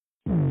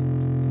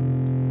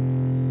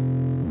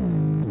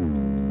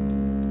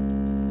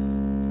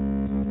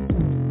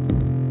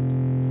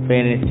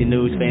fantasy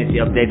news,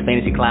 fantasy updates,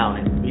 fantasy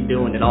clowning. We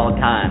doing it all the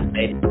time,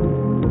 baby.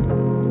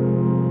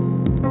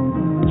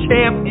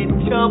 Champ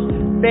and Chump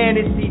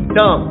Fantasy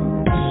Dump.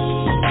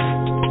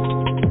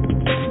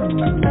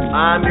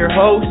 I'm your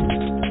host,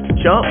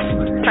 Chump.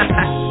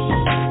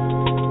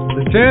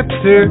 The champ's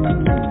here.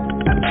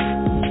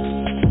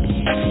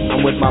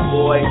 I'm with my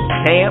boy,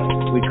 Champ.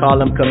 We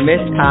call him Commiss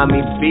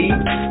Tommy B.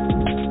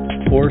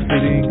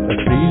 Forfeiting a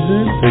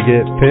season to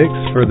get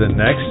picks for the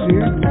next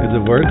year? Is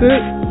it worth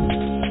it?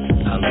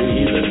 I mean,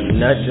 he's a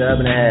nut job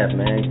and a half,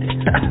 man.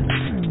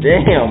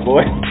 Damn,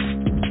 boy.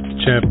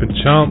 Champ and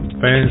Chump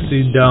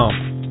Fantasy Dump.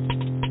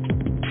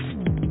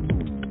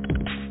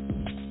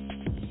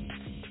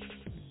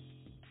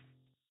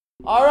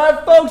 All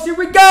right, folks, here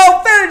we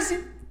go. Fantasy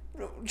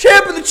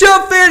Champ of the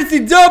Chump Fantasy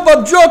Dump.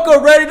 I'm drunk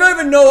already. Don't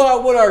even know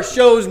what our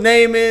show's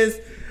name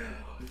is.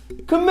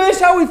 Commish,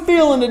 how we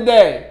feeling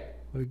today?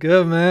 We're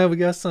good, man. We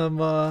got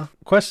some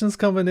questions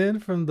coming in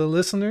from the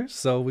listeners,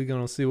 so we're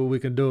going to see what we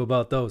can do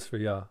about those for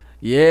y'all.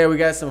 Yeah, we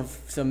got some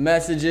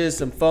messages,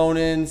 some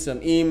phone-ins,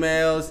 some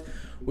emails.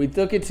 We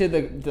took it to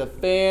the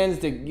fans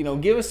to,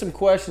 give us some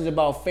questions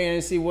about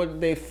fantasy, what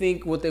they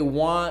think, what they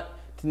want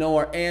to know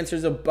our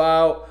answers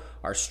about,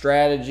 our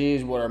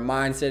strategies, what our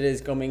mindset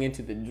is coming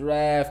into the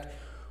draft,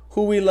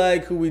 who we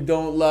like, who we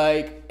don't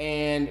like,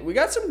 and we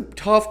got some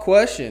tough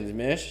questions,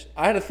 Mish.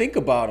 I had to think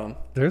about them.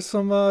 There's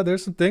some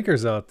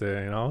thinkers out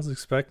there. I was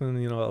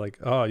expecting, like,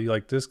 oh, you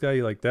like this guy,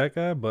 you like that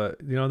guy, but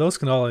those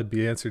can all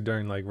be answered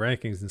during like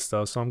rankings and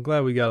stuff. So I'm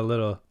glad we got a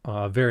little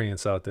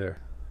variance out there.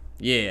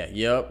 Yeah,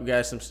 yep. We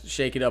got some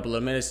shake it up a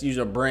little bit. Let's use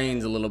our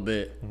brains a little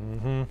bit.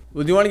 Mm-hmm.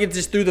 Well, do you want to get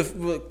just through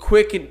the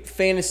quick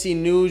fantasy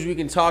news we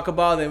can talk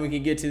about, then we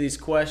can get to these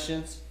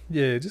questions?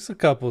 Yeah, just a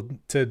couple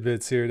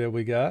tidbits here that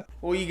we got.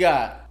 What you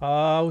got?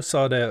 We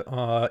saw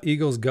that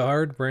Eagles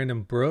guard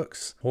Brandon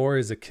Brooks tore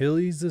his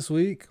Achilles this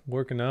week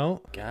working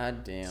out.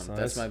 God damn, So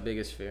that's my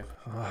biggest fear.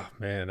 Oh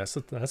man, that's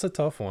a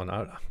tough one.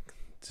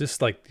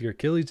 Just like your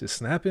Achilles just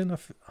snapping,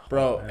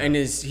 Bro. And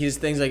his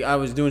things like I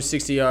was doing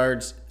 60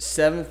 yards,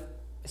 seven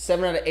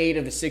out of 8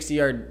 of the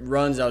 60-yard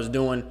runs I was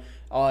doing,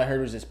 all I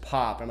heard was this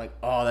pop. I'm like,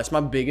 oh, that's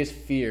my biggest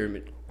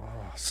fear.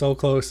 So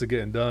close to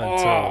getting done.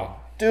 Oh,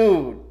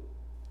 dude.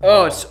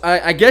 Oh,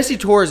 I guess he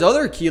tore his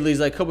other Achilles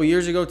like a couple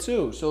years ago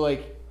too. So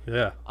like,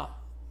 yeah.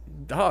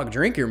 Dog,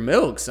 drink your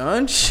milk,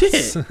 son.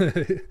 Shit.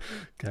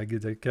 Gotta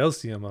get that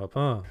calcium up,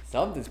 huh?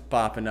 Something's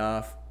popping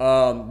off.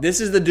 This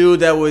is the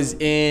dude that was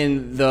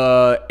in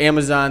the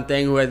Amazon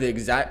thing who had the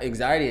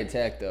anxiety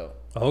attack though.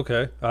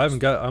 Okay, I'm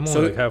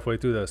only like halfway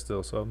through that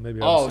still, so maybe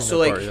I haven't seen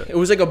that part yet. It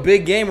was like a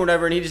big game or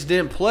whatever, and he just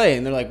didn't play,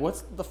 and they're like,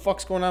 "What's the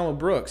fuck's going on with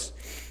Brooks?"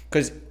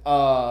 Because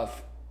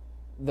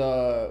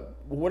the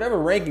whatever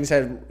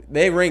rankings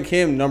they rank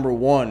him number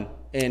 1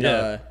 in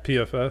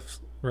PFF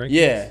rankings.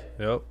 Yeah.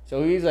 Yep.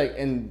 So he's like,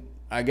 and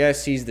I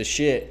guess he's the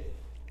shit,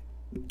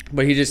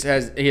 but he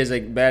has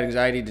like bad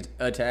anxiety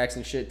attacks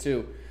and shit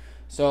too.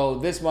 So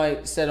this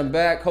might set him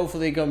back.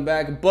 Hopefully he come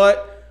back.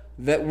 But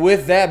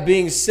with that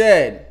being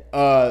said,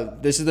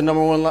 this is the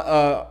number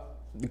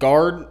 1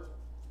 guard,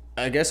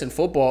 I guess, in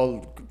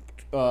football,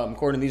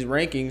 according to these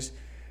rankings.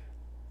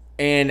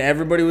 And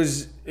everybody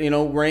was,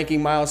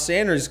 ranking Miles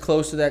Sanders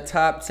close to that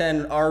top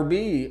 10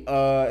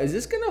 RB. Is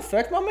this going to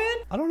affect my man?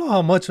 I don't know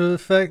how much it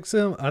affects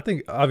him. I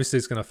think obviously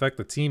it's going to affect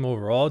the team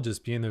overall,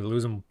 just being they're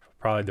losing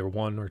probably their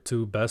 1 or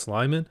 2 best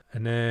linemen.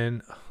 And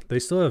then they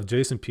still have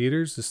Jason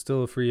Peters, is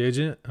still a free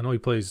agent. I know he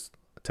plays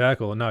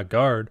tackle and not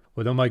guard,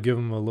 but they might give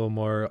him a little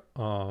more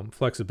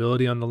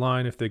flexibility on the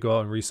line if they go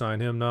out and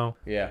re-sign him now.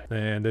 Yeah.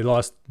 And they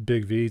lost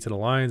Big V to the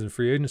Lions in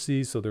free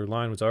agency, so their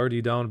line was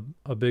already down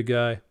a big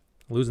guy.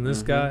 Losing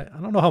this guy, I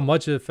don't know how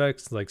much it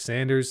affects like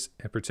Sanders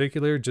in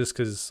particular, just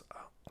because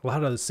a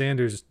lot of the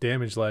Sanders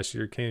damage last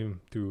year came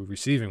through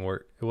receiving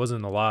work. It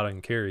wasn't a lot in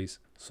carries.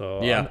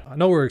 So yeah, I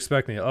know we're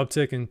expecting an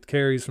uptick in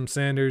carries from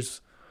Sanders.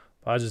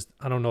 But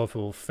I don't know if it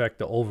will affect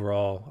the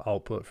overall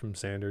output from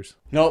Sanders.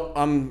 Nope,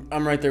 I'm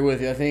right there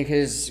with you. I think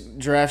his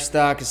draft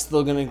stock is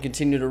still going to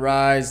continue to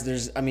rise.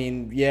 That's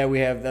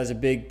a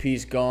big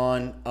piece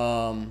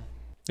gone.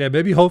 Yeah,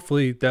 maybe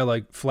hopefully that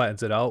like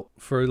flattens it out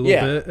for a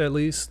little bit at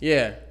least.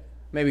 Yeah.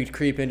 Maybe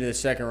creep into the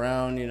second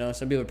round.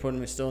 Some people are putting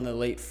him still in the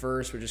late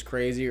first, which is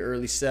crazy,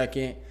 early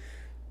second.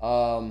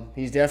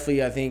 He's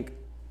definitely, I think,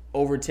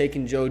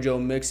 overtaking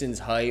JoJo Mixon's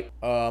hype.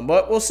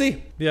 But we'll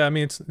see. Yeah, I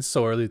mean, it's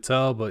so early to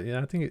tell, but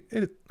yeah, I think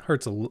it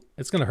hurts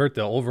it's going to hurt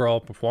the overall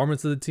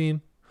performance of the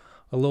team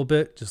a little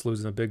bit, just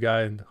losing a big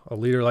guy and a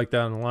leader like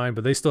that on the line.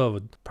 But they still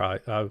have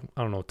probably, I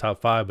don't know, top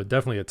 5, but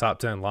definitely a top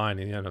 10 line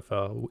in the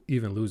NFL,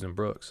 even losing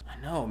Brooks.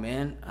 I know,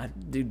 man.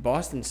 Dude,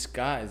 Boston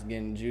Scott is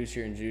getting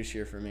juicier and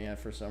juicier for me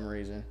for some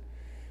reason.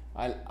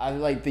 I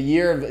like the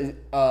year of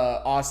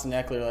Austin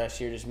Eckler last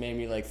year just made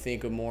me like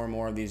think of more and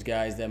more of these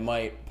guys that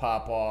might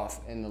pop off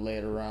in the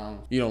later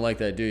round. You don't like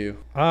that, do you?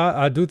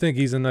 I do think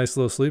he's a nice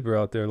little sleeper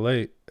out there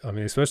late. I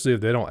mean, especially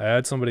if they don't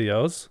add somebody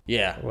else.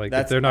 Yeah. Like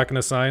if they're not going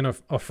to sign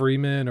a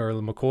Freeman or a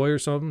McCoy or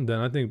something, then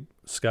I think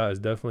Scott is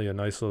definitely a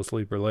nice little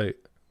sleeper late.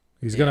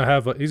 He's gonna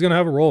have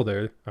a role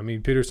there. I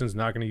mean, Peterson's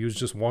not gonna use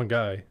just one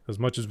guy. As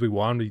much as we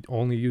want him to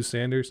only use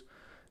Sanders,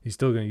 he's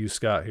still gonna use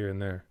Scott here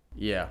and there.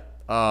 Yeah.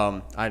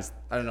 I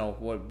don't know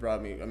what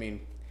brought me. I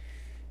mean,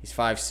 he's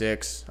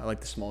 5'6". I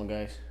like the small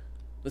guys.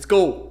 Let's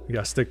go. You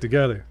gotta stick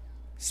together.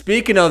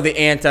 Speaking of the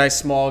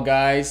anti-small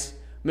guys,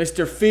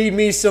 Mr. Feed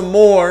Me Some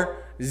More,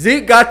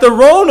 Zeke got the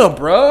Rona,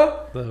 bruh.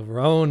 The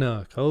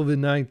Rona,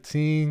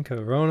 COVID-19,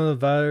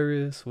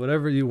 coronavirus,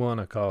 whatever you want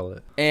to call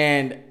it.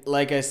 And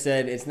like I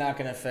said, it's not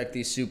going to affect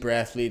these super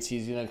athletes.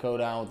 He's going to go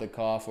down with a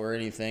cough or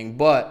anything.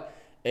 But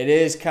it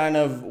is kind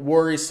of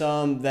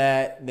worrisome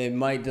that they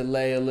might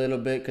delay a little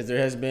bit because there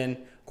has been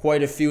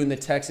quite a few in the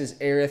Texas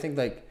area. I think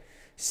like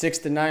 6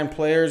 to 9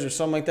 players or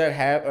something like that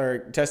have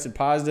or tested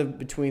positive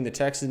between the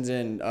Texans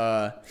and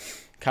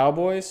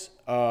Cowboys.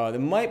 They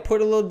might put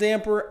a little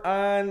damper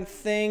on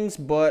things,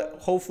 but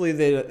hopefully it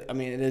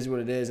is what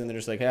it is, and they're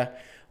just like, yeah,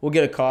 we'll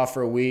get a cough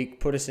for a week,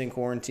 put us in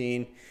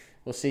quarantine.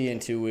 We'll see you in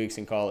 2 weeks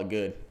and call it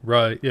good.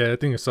 Right. Yeah, I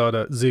think I saw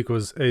that Zeke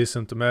was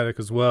asymptomatic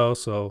as well,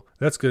 so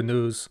that's good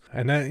news.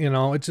 And that,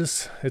 it's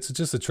just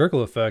a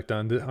trickle effect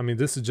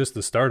this is just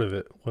the start of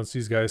it. Once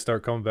these guys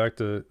start coming back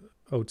to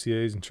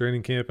OTAs and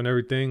training camp and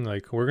everything,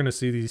 like we're gonna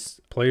see these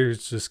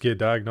players just get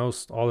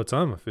diagnosed all the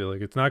time. I feel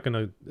like it's not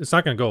gonna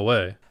go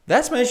away.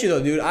 That's my issue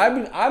though, dude.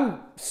 I'm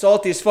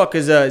salty as fuck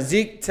because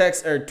Zeke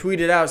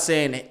tweeted out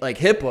saying like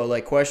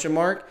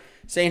HIPAA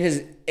saying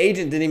his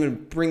agent didn't even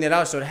bring that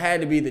out, so it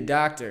had to be the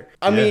doctor.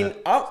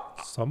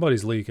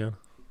 Somebody's leaking.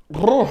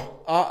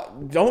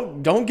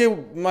 Don't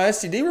get my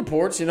STD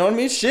reports. You know what I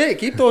mean? Shit,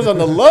 keep those on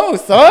the low,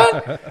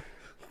 son.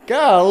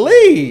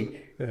 Golly.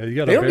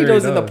 Yeah, they don't need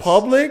those in the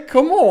public.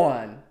 Come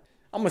on.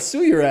 I'm going to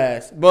sue your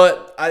ass.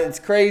 But it's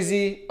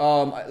crazy.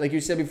 Like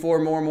you said before,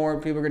 more and more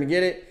people are going to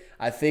get it.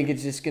 I think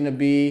it's just going to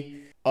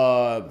be,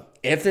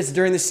 if it's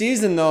during the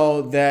season,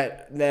 though,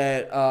 that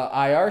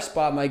IR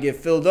spot might get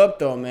filled up,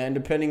 though, man,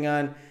 depending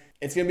on –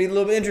 it's going to be a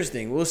little bit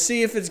interesting. We'll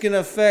see if it's going to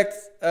affect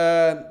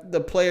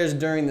the players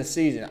during the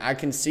season. I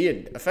can see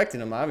it affecting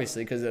them,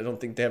 obviously, because I don't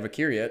think they have a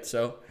cure yet.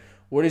 So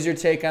what is your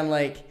take on,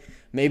 like,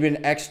 maybe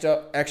an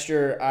extra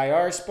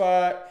IR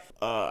spot?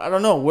 I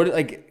don't know.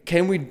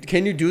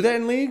 Can you do that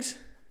in leagues?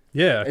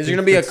 Yeah. Is there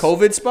gonna be a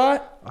COVID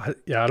spot? I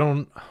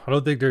don't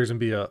think there's gonna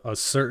be a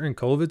certain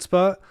COVID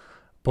spot,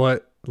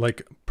 but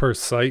like per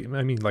site,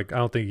 I mean, like I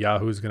don't think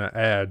Yahoo's gonna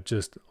add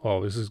just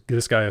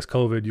this guy has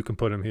COVID, you can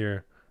put him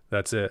here.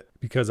 That's it.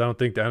 Because I don't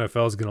think the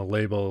NFL is gonna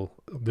label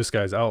this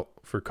guy's out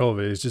for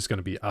COVID. It's just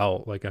gonna be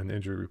out like on the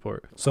injury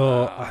report.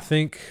 So I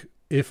think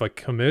if a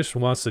commish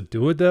wants to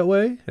do it that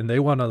way and they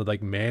want to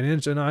like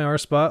manage an IR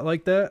spot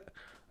like that,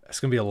 it's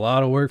going to be a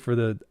lot of work for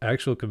the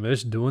actual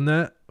commission doing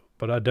that,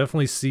 but I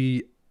definitely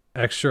see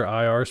extra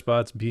IR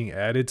spots being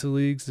added to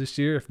leagues this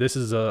year. If this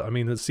is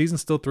the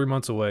season's still 3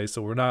 months away,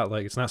 so we're not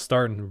it's not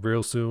starting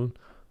real soon.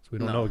 So we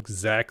don't know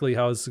exactly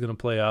how this is going to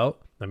play out.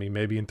 I mean,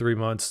 maybe in 3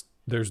 months,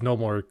 there's no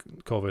more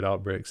COVID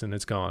outbreaks and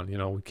it's gone.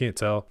 We can't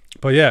tell.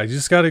 But yeah, you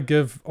just got to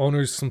give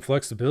owners some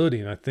flexibility.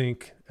 And I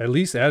think at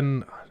least I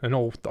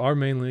know our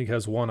main league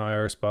has one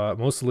IR spot.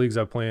 Most of the leagues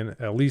I play in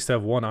at least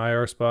have one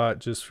IR spot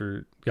just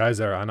for guys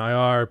that are on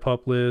IR,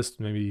 PUP list.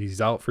 Maybe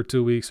he's out for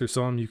 2 weeks or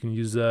something. You can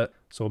use that.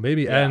 So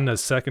maybe adding a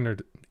second or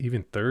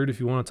even third if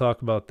you want to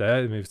talk about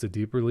that. Maybe it's a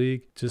deeper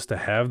league just to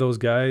have those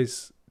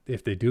guys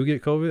if they do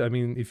get COVID. I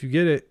mean, if you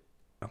get it,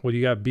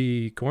 you got to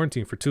be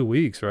quarantined for 2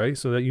 weeks, right?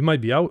 So that you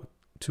might be out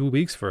 2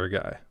 weeks for a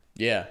guy.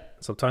 Yeah.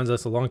 Sometimes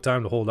that's a long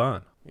time to hold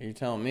on. You're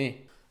telling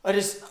me. I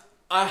don't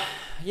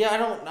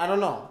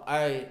know.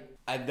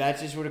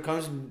 That's just what it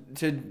comes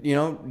to,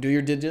 do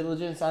your due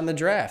diligence on the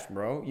draft,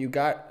 bro.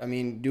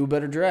 Do a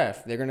better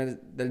draft.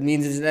 That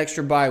means it's an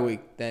extra bye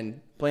week.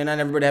 Then plan on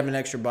everybody having an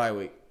extra bye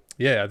week.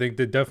 Yeah, I think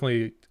that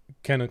definitely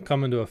can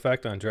come into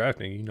effect on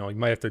drafting. You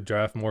might have to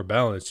draft more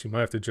balanced. You might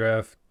have to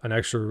draft an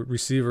extra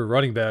receiver,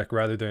 running back,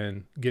 rather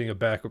than getting a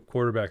backup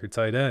quarterback or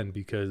tight end,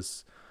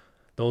 because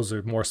those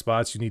are more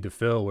spots you need to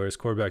fill, whereas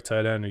quarterback,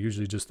 tight end are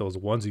usually just those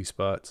onesie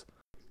spots.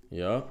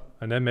 Yeah.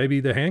 And then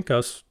maybe the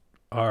handcuffs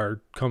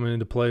are coming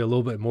into play a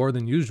little bit more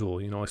than usual,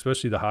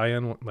 especially the high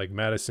end, like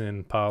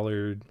Madison,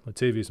 Pollard,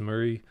 Latavius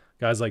Murray.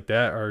 Guys like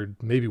that are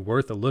maybe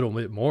worth a little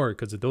bit more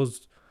because if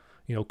those,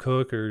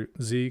 Cook or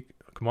Zeke,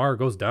 Kamara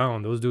goes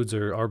down, those dudes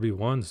are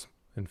RB1s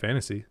in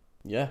fantasy.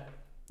 Yeah.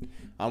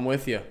 I'm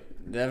with you.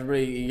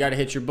 Everybody, you got to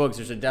hit your books.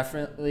 There's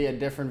definitely a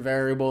different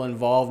variable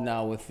involved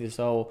now with this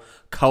whole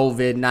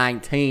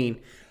COVID-19.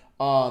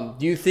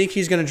 Do you think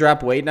he's going to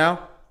drop weight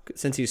now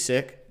since he's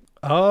sick?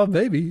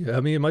 Maybe. I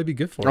mean, it might be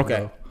good for him.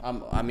 Okay.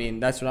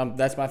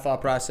 That's my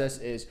thought process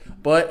is.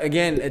 But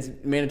again, it's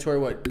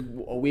mandatory.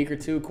 A week or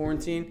two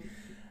quarantine.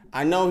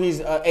 I know he's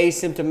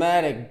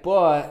asymptomatic,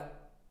 but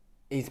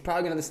he's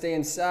probably going to stay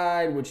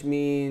inside, which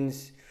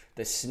means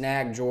the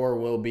snack drawer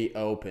will be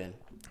open.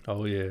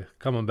 Oh yeah,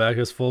 coming back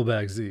as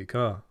fullback Zeke,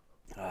 huh?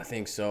 I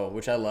think so,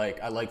 which I like.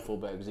 I like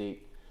fullback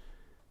Zeke.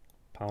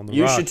 Pound the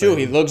you rock, should too.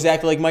 baby. He looks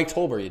exactly like Mike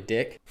Tolbert, you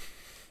dick.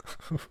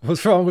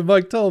 What's wrong with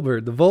Mike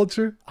Tolbert? The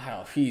vulture? I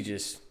don't know. He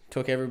just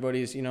took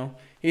everybody's,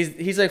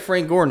 He's like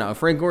Frank Gore now.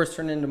 Frank Gore's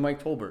turned into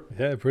Mike Tolbert.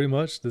 Yeah, pretty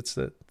much. That's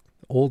that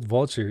old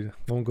vulture.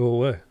 Won't go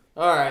away.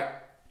 All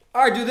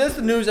right, dude. That's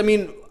the news. I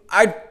mean,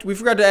 we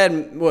forgot to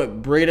add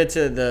Breda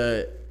to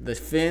the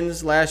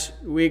Finns last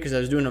week because I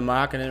was doing a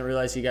mock and I didn't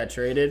realize he got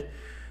traded.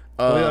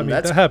 Well, yeah, I mean,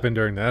 that happened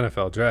during the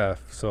NFL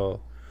draft, so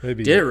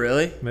maybe did it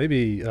really?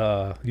 Maybe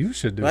you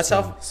should do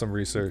some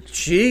research.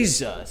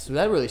 Jesus,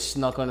 that really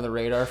snuck under the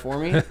radar for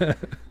me.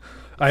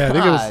 I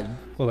think it was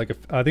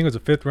I think it was a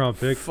 5th round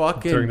pick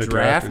fucking during the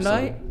draft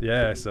draft night.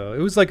 Yeah, so it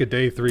was like a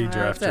day 3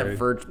 draft trade.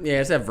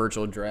 It's that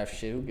virtual draft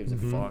shit. Who gives a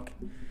fuck?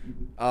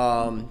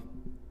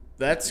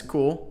 That's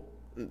cool.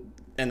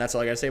 And that's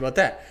all I got to say about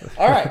that.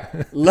 All right,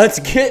 let's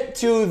get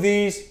to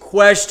these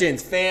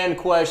questions, fan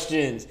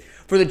questions.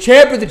 For the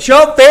champ of the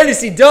Chump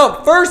Fantasy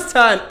Dump, first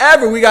time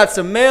ever, we got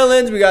some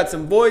mail-ins, we got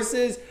some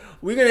voices.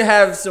 We're going to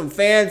have some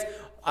fans,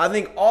 I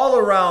think, all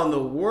around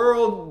the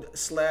world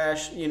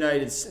 /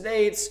 United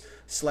States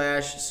 /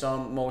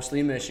 some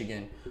mostly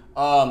Michigan.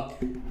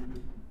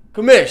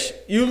 Kamish,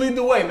 you lead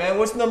the way, man.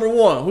 What's number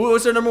one?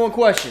 What's our number one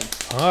question?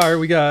 All right,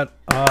 we got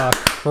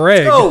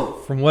Craig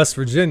from West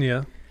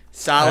Virginia.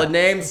 Solid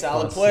name,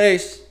 solid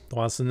place.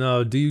 Wants to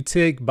know, do you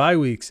take bye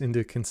weeks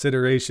into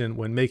consideration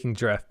when making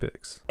draft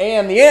picks?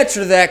 And the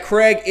answer to that,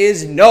 Craig,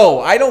 is no.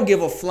 I don't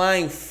give a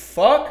flying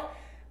fuck.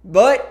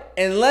 But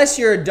unless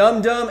you're a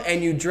dum-dum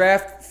and you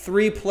draft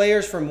 3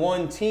 players from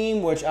one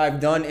team, which I've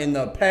done in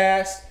the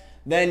past,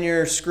 then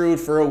you're screwed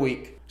for a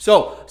week.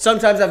 So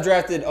sometimes I've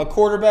drafted a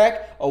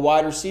quarterback, a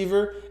wide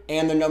receiver,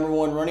 and the number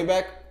 1 running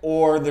back,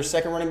 or their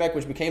second running back,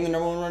 which became the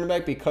number 1 running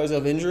back because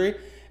of injury.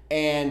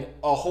 And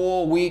a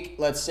whole week,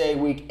 let's say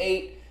week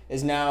 8,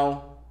 is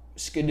now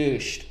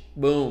skadooshed.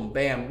 Boom,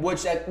 bam.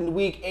 Which at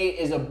week 8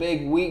 is a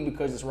big week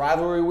because it's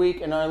rivalry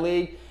week in our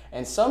league.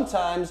 And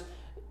sometimes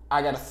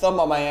I got a thumb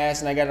up my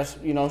ass and I got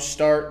to,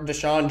 start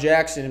Deshaun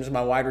Jackson as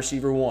my wide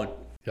receiver 1.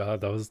 Yeah,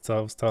 that was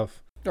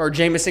tough. Or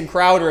Jamison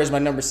Crowder as my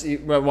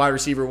wide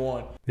receiver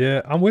 1.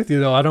 Yeah, I'm with you,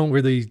 though. I don't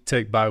really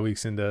take bye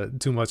weeks into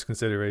too much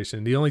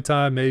consideration. The only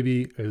time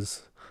maybe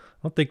is,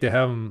 I don't think they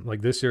have them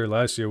like this year or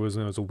last year was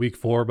when it was a week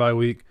 4 bye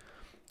week.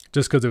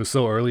 Just because it was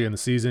so early in the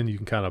season, you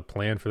can kind of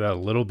plan for that a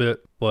little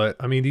bit. But,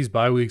 I mean, these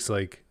bye weeks,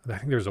 like, I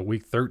think there's a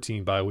week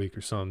 13 bye week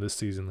or something this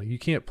season. Like, you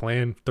can't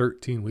plan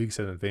 13 weeks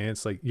in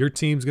advance. Like, your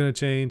team's going to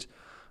change.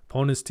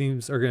 Opponents'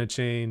 teams are going to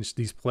change.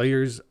 These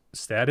players'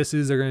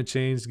 statuses are going to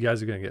change.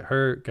 Guys are going to get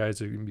hurt.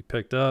 Guys are going to be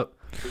picked up.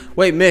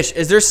 Wait, Mish,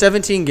 is there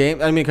 17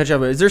 games? I mean, cut you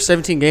off, but is there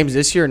 17 games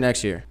this year or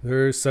next year?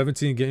 There's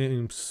 17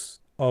 games.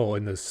 Oh,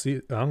 in the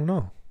season? I don't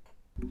know.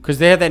 Because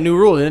they had that new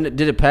rule.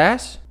 Did it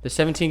pass? The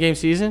 17-game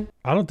season?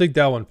 I don't think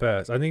that one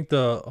passed. I think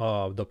the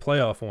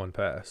playoff one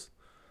passed.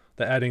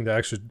 The adding the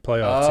extra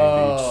playoff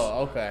team each.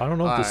 Oh, okay. I don't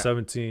know if the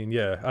 17.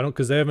 Yeah, I don't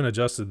because they haven't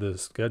adjusted the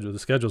schedule. The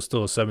schedule's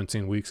still a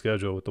 17-week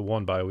schedule with the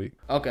 1 bye week.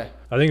 Okay.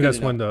 I think that's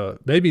when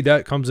maybe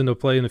that comes into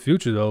play in the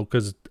future though,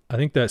 because I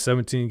think that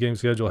 17-game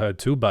schedule had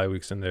 2 bye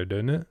weeks in there,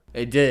 didn't it?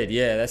 It did.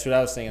 Yeah, that's what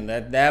I was thinking.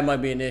 That might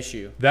be an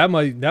issue. That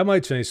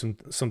might change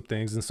some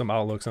things and some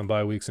outlooks on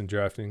bye weeks and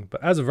drafting.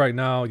 But as of right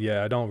now,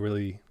 yeah, I don't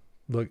really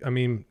look. I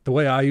mean, the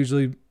way I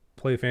usually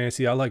play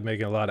fantasy, I like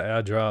making a lot of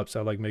ad drops.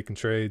 I like making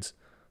trades.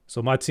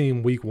 So my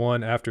team week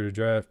 1 after the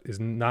draft is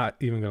not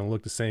even going to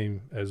look the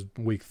same as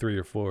week 3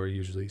 or 4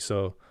 usually.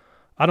 So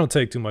I don't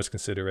take too much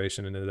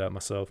consideration into that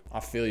myself.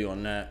 I feel you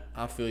on that.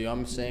 I feel you.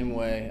 I'm the same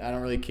way. I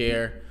don't really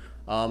care.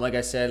 Like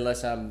I said,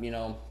 unless I'm,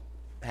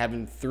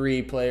 having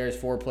 3 players,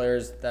 4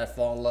 players that I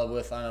fall in love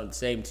with on the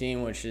same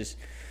team, which is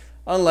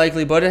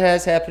unlikely, but it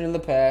has happened in the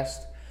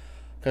past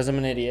because I'm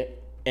an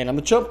idiot and I'm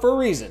a chump for a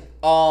reason.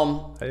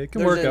 Hey, it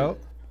can work out.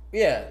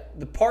 Yeah.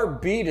 The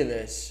part B to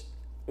this,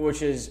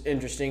 which is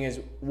interesting, is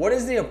what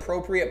is the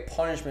appropriate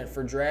punishment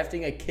for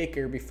drafting a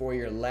kicker before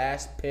your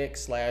last pick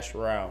 /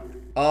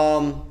 round?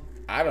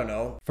 I don't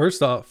know.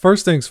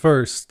 First things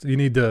first, you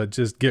need to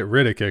just get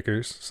rid of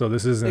kickers. So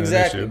this isn't an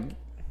issue.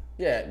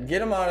 Yeah, get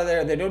them out of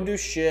there. They don't do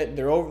shit.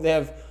 They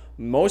have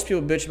most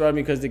people bitch about them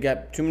because they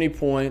got too many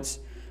points.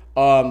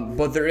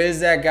 But there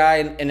is that guy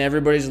in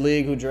everybody's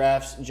league who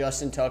drafts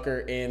Justin Tucker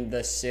in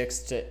the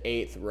 6th to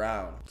 8th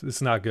round.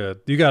 It's not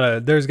good.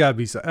 There's gotta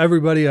be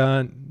everybody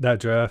on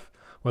that draft,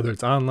 whether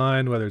it's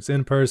online, whether it's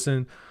in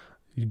person.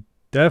 You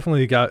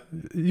definitely gotta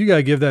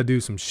give that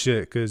dude some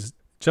shit because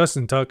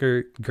Justin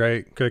Tucker,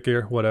 great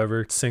kicker,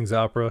 whatever, sings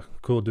opera,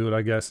 cool dude,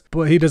 I guess.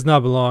 But he does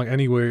not belong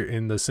anywhere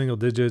in the single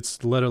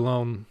digits, let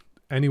alone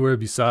anywhere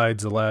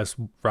besides the last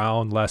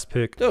round, last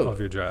pick of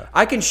your draft.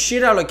 I can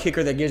shit out a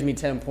kicker that gives me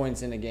 10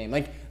 points in a game.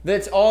 Like,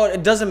 that's all.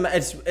 It doesn't matter.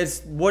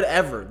 It's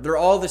whatever. They're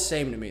all the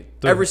same to me.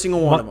 Every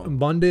single one of them.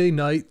 Monday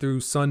night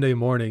through Sunday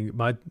morning,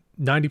 my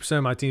 90%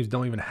 of my teams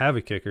don't even have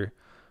a kicker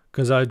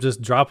because I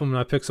just drop them and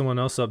I pick someone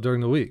else up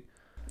during the week.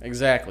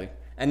 Exactly.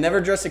 And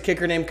never trust a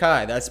kicker named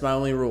Kai. That's my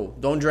only rule.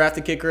 Don't draft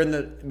a kicker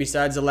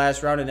besides the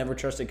last round, and never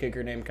trust a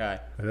kicker named Kai.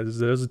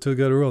 Those are 2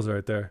 good rules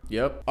right there.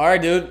 Yep. All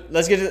right, dude.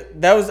 Let's get to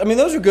those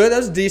were good. That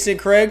was decent,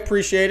 Craig.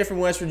 Appreciate it from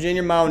West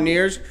Virginia.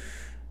 Mountaineers.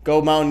 Go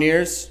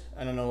Mountaineers.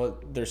 I don't know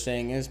what their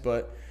saying is,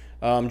 but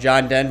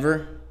John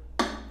Denver.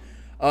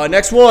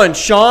 Next one,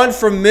 Sean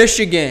from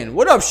Michigan.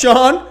 What up,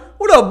 Sean?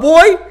 What up,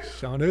 boy?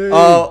 Shawnee.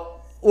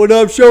 What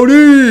up,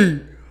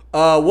 Shawnee?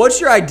 What's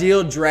your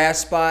ideal draft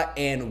spot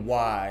and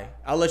why?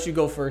 I'll let you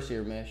go first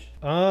here, Mish.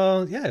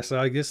 Yeah. So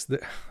I guess I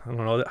don't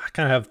know. I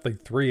kind of have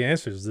like 3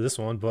 answers to this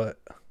one, but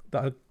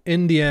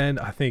in the end,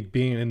 I think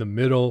being in the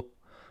middle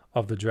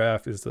of the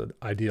draft is the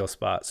ideal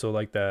spot. So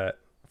like that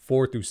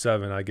 4 through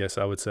 7, I guess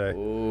I would say.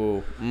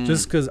 Ooh.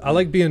 Just because I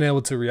like being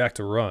able to react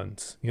to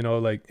runs. You know,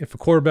 like if a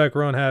quarterback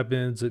run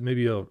happens, it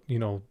maybe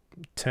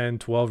 10,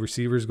 12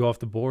 receivers go off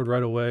the board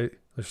right away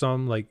or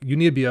something. Like you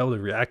need to be able to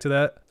react to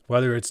that.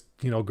 Whether it's,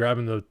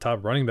 grabbing the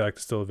top running back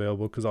that's still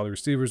available because all the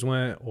receivers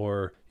went,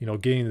 or,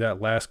 getting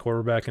that last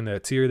quarterback in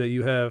that tier that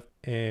you have.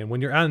 And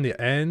when you're out in the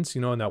ends,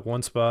 in that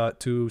 1 spot,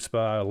 2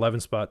 spot,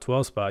 11 spot,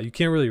 12 spot, you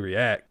can't really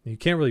react. You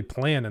can't really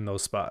plan in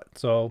those spots.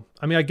 So,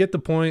 I get the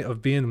point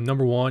of being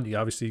number 1. You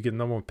get the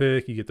number 1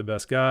 pick, you get the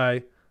best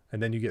guy,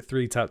 and then you get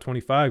 3 top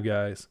 25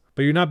 guys.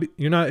 But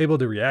you're not able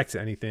to react to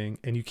anything,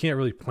 and you can't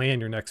really plan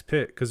your next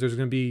pick because there's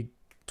going to be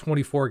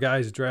 24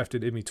 guys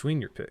drafted in between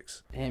your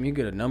picks. Damn, you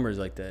good at numbers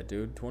like that,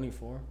 dude.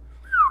 24.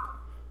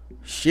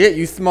 Shit,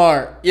 you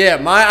smart. Yeah,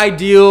 my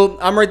ideal,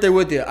 I'm right there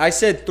with you. I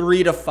said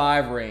 3 to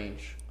 5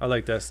 range. I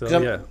like that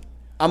still, yeah.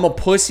 I'm a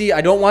pussy.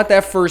 I don't want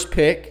that first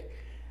pick.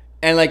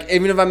 And,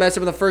 even if I mess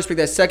up on the first pick,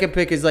 that second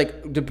pick is,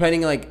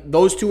 depending,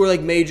 those 2 are,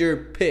 major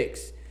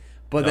picks.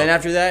 But then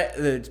after that,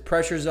 the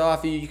pressure's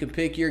off you. You can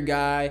pick your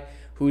guy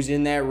who's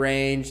in that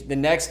range. The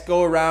next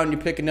go around, you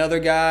pick another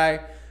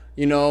guy.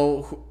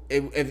 Even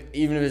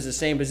if it's the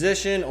same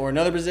position or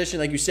another position,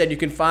 like you said, you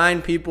can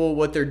find people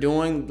what they're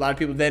doing. A lot of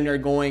people then are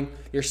going.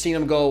 You're seeing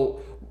them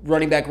go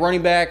running back,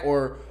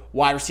 or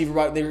wide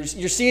receiver.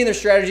 You're seeing their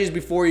strategies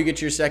before you get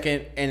to your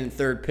second and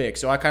third pick.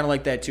 So I kind of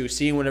like that too,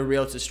 seeing what everybody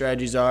else's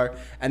strategies are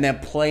and then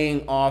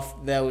playing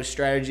off those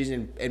strategies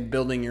and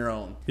building your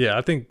own. Yeah,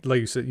 I think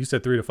like you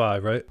said 3 to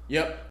 5, right?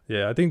 Yep.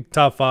 Yeah, I think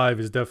top 5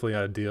 is definitely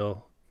an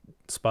ideal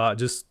spot.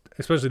 Just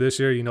especially this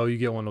year, you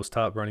get one of those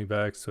top running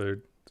backs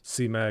or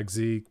C-Mac,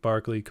 Zeke,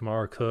 Barkley,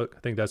 Kamara, Cook.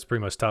 I think that's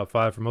pretty much top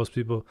 5 for most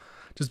people.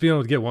 Just being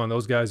able to get one of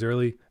those guys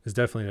early is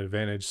definitely an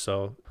advantage.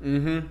 So,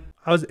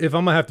 if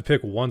I'm gonna have to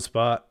pick one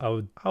spot, I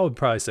would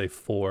probably say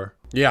 4.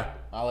 Yeah,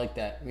 I like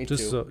that. Me too.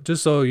 So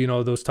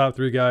those top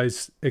 3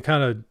 guys, it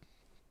kind of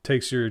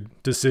takes your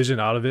decision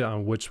out of it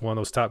on which one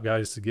of those top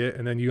guys to get,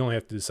 and then you only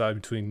have to decide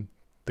between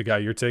the guy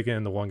you're taking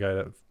and the one guy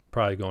that's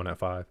probably going at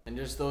 5. And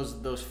just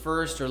those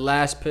first or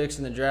last picks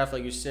in the draft,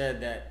 like you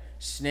said, that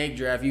snake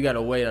draft, you got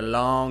to wait a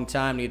long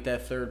time to get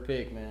that third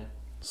pick, man.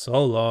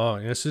 So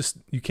long. It's just,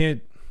 you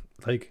can't,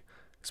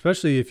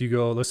 especially if you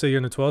go, let's say you're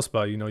in the 12th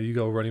spot, you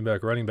go running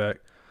back,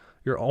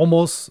 you're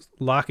almost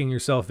locking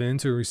yourself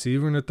into a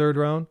receiver in the 3rd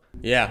round.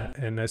 Yeah.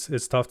 And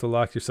it's tough to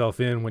lock yourself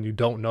in when you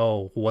don't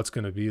know what's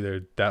going to be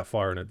there that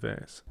far in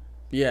advance.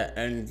 Yeah,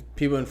 and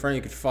people in front of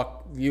you could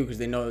fuck you because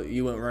they know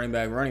you went running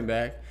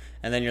back,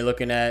 and then you're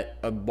looking at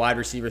a wide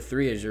receiver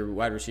 3 as your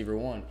wide receiver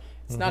 1.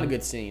 It's not a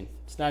good scene.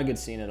 It's not a good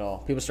scene at all.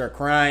 People start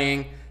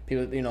crying.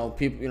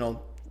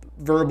 People,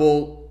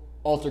 verbal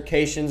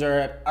altercations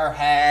are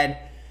had.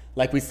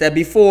 Like we said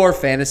before,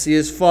 fantasy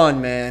is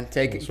fun, man.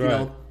 Take it,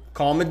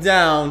 calm it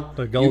down.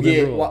 The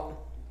golden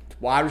rule.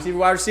 Wide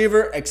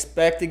receiver,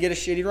 expect to get a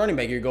shitty running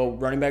back. You go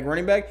running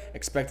back,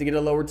 expect to get a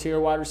lower tier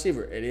wide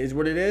receiver. It is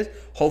what it is.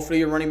 Hopefully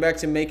your running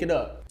backs can make it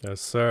up. Yes,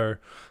 sir.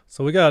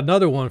 So we got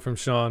another one from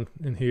Sean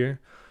in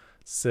here.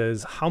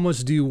 Says, how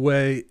much do you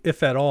weigh,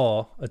 if at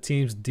all, a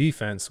team's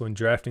defense when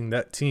drafting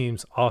that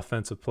team's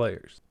offensive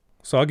players?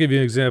 So I'll give you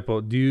an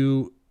example.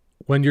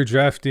 When you're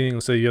drafting,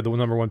 let's say you have the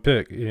number 1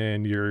 pick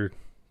and you're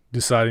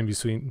deciding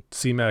between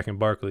C-Mac and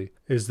Barkley,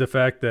 is the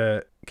fact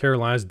that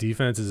Carolina's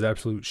defense is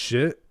absolute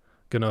shit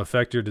going to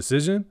affect your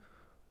decision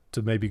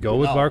to maybe go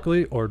with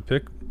Barkley or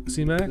pick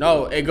C-Mac?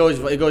 No, it goes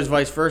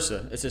vice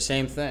versa. It's the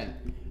same thing.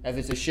 If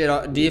it's a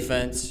shit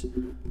defense,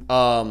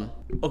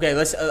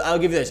 okay, I'll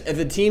give you this. If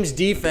the team's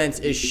defense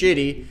is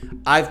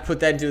shitty, I've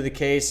put that into the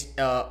case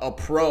a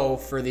pro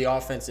for the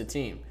offensive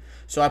team.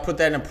 So I put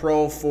that in a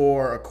pro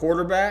for a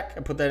quarterback.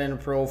 I put that in a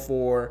pro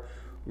for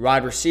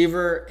wide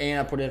receiver, and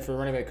I put it in for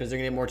running back because they're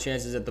gonna get more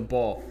chances at the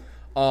ball.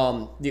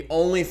 The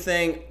only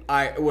thing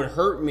it would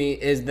hurt me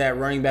is that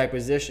running back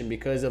position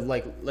because of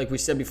like we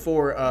said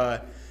before,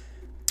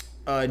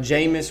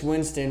 Jameis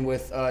Winston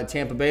with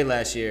Tampa Bay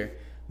last year.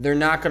 They're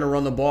not going to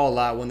run the ball a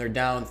lot when they're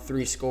down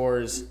 3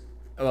 scores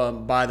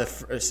by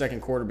the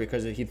second quarter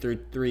because he threw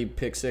 3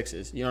 pick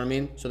sixes. You know what I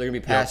mean? So they're going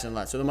to be passing a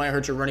lot. So that might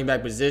hurt your running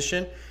back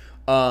position.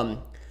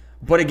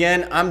 But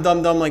again, I'm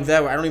dumb like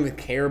that. I don't even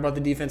care about the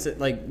defense at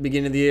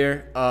beginning of the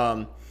year.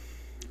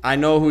 I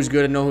know who's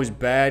good. I know who's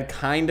bad,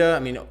 kind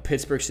of.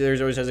 Pittsburgh Steelers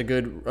always has a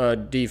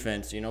good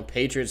defense.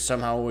 Patriots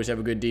somehow always have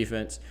a good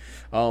defense.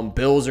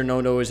 Bills are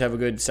known to always have a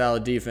good,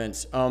 solid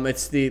defense.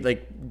 It's the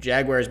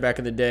Jaguars back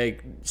in the day,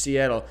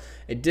 Seattle.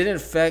 It didn't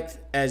affect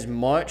as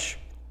much.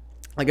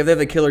 If they have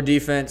a killer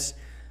defense,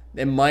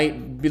 it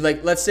might be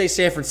let's say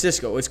San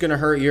Francisco. It's going to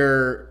hurt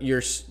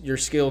your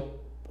skill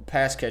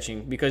pass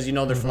catching because you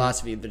know their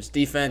philosophy. There's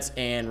defense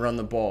and run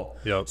the ball.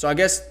 Yep. So I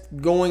guess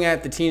going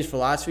at the team's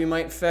philosophy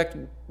might affect,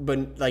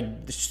 but like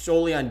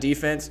solely on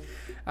defense,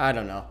 I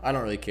don't know. I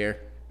don't really care.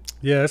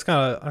 Yeah, it's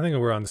kind of. I think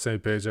we're on the same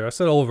page there. I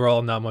said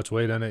overall, not much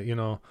weight in it. You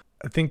know,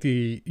 I think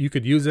you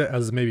could use it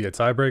as maybe a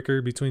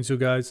tiebreaker between two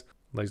guys.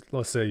 Like,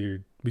 let's say you're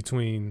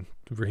between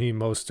Raheem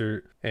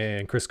Mostert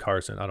and Chris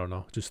Carson. I don't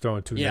know, just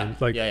throwing two names.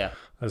 Like,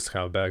 that's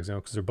kind of a bad example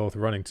because they're both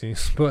running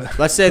teams. But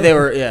let's say they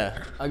were.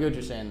 Yeah, I get what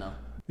you're saying though.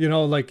 You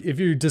know, like if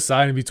you're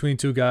deciding between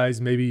two guys,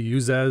 maybe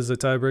use that as a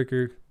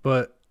tiebreaker.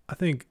 But I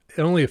think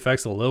it only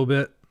affects a little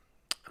bit.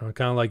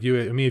 Kind of like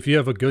you. I mean, if you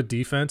have a good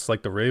defense,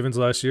 like the Ravens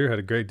last year had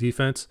a great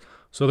defense.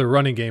 So their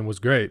running game was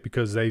great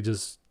because they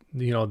just,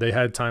 you know, they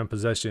had time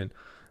possession.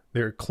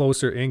 They're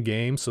closer in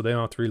game, so they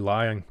don't have to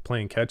rely on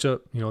playing catch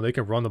up. You know, they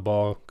can run the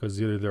ball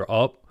because either they're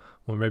up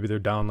or maybe they're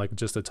down like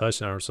just a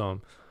touchdown or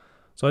something.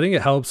 So I think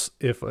it helps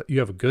if you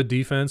have a good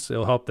defense.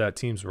 It'll help that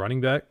team's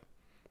running back.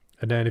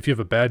 And then if you have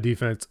a bad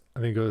defense, I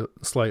think a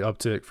slight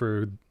uptick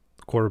for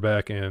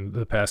quarterback and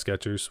the pass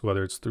catchers,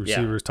 whether it's the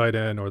receivers, tight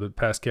end, or the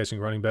pass catching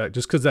running back,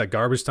 just because that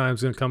garbage time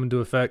is going to come into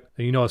effect.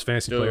 And you know, as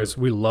fantasy players,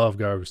 we love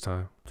garbage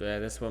time. Yeah,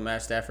 that's what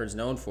Matt Stafford's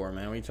known for,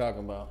 man. What are you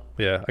talking about?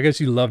 Yeah, I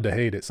guess you love to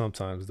hate it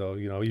sometimes, though.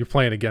 You know, you're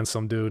playing against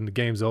some dude and the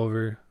game's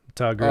over.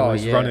 Todd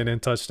Gurley's running in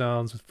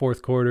touchdowns,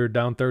 fourth quarter,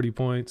 down 30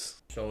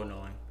 points. So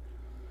annoying.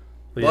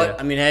 But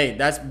I mean, hey,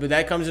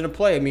 that comes into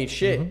play. I mean,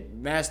 shit,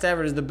 Matt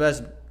Stafford is the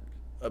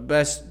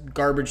best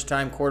garbage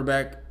time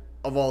quarterback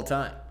of all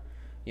time.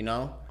 You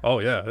know? Oh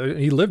yeah,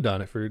 he lived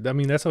on it I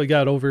mean, that's how he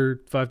got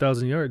over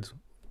 5,000 yards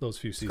those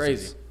few seasons.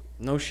 Crazy.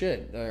 No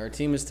shit. Our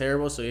team is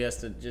terrible, so he has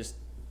to just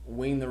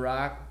wing the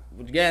rock.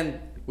 Which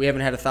again, we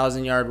haven't had a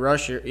 1,000-yard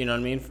rusher. You know what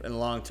I mean? In a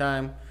long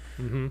time.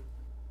 Mm-hmm.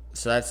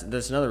 So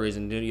that's another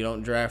reason, dude. You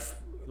don't draft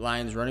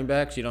Lions running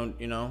backs. You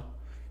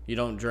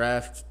don't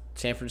draft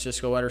San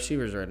Francisco wide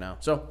receivers right now.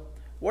 So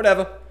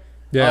whatever.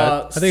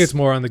 Yeah, I think it's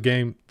more on the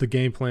game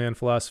plan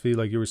philosophy,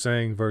 like you were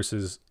saying,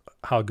 versus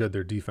how good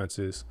their defense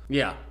is.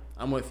 Yeah,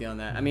 I'm with you on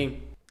that. I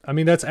mean,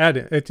 that's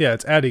adding.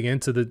 It's adding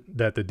into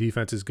that the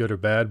defense is good or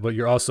bad, but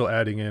you're also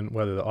adding in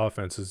whether the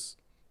offense is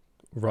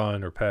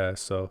run or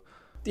pass. So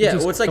yeah,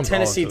 it's like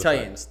Tennessee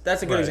Titans.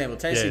 That's a good example.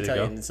 Tennessee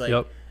Titans. It's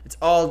like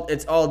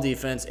it's all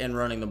defense and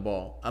running the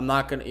ball. I'm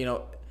not gonna,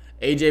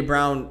 AJ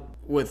Brown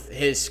with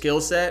his skill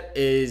set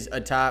is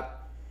a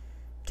top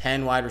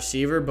 10 wide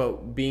receiver,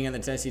 but being in the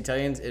Tennessee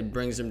Titans, it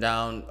brings them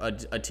down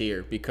a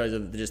tier because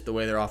of just the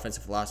way their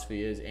offensive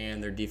philosophy is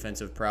and their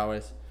defensive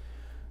prowess.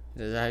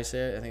 Is that how you say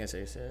it? I think that's how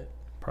you say it.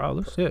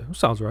 Prowess? Yeah,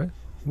 sounds right.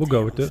 We'll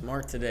go with it.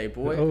 Smart today,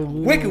 boy.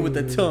 Wicked with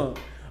the tongue.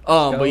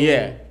 But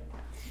yeah,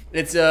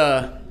 it's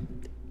I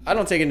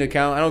don't take into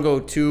account. I don't go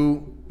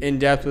too in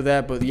depth with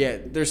that, but yeah,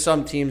 there's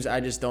some teams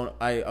I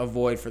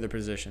avoid for the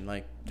position,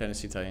 like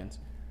Tennessee Titans.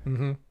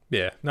 Mm-hmm.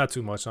 Yeah, not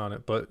too much on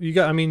it, but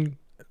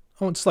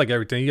it's like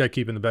everything. You got to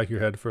keep in the back of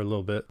your head for a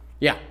little bit.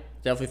 Yeah,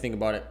 definitely think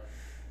about it.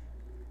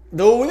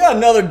 Though we got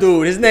another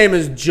dude. His name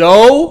is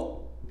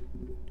Joe.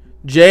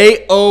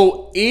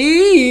 Joe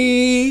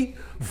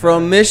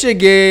from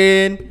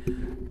Michigan.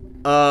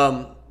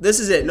 This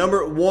is it.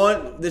 Number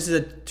one, this is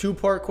a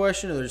two-part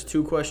question. There's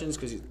two questions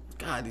because,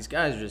 God, these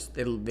guys are just,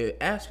 they're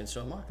asking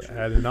so much.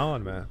 Adding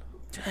on, man.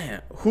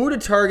 Damn. Who to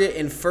target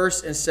in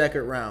first and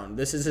second round?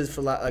 This is his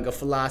like a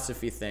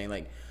philosophy thing.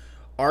 Like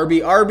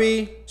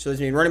RB, so this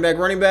means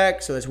running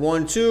back. So that's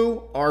 1,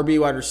 2. RB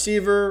wide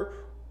receiver,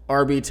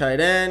 RB tight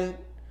end.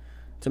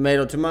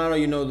 Tomato,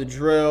 you know the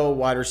drill.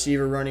 Wide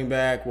receiver, running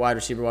back, wide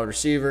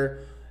receiver.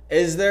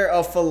 Is there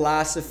a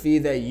philosophy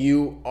that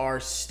you are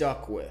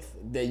stuck with,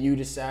 that you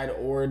decide,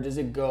 or does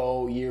it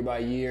go year by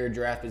year,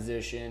 draft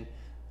position?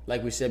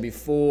 Like we said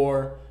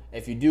before,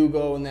 if you do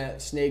go in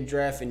that snake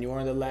draft and you're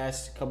in the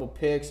last couple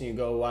picks and you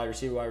go wide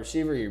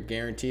receiver, you're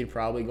guaranteed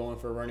probably going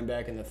for a running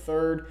back in the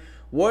third.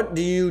 What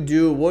do you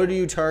do? What do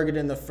you target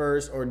in the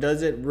first, or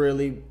does it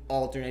really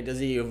alternate?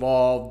 Does it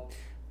evolve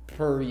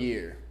per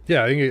year?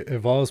 Yeah, I think it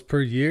evolves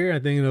per year. I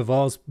think it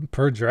evolves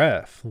per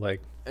draft.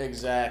 Like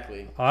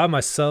exactly. I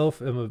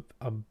myself am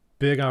I'm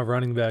big on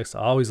running backs. I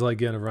always like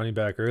getting a running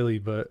back early,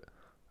 but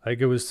I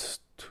think it was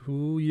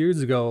 2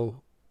 years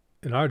ago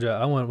in our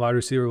draft, I went wide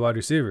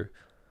receiver.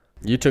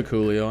 You took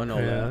Julio, I know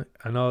that.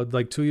 I know,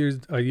 like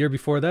a year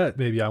before that,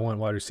 maybe I went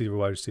wide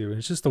receiver.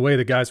 It's just the way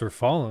the guys were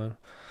falling.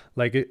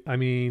 Like, I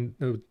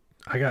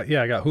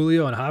got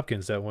Julio and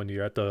Hopkins that one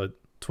year at the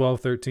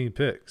 12, 13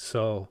 pick.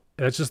 So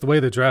that's just the way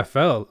the draft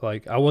felt.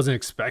 Like, I wasn't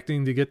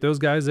expecting to get those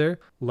guys there,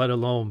 let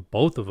alone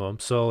both of them.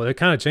 So it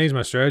kind of changed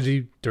my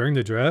strategy during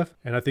the draft.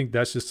 And I think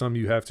that's just something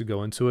you have to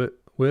go into it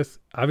with.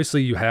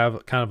 Obviously, you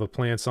have kind of a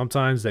plan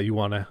sometimes that you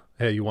want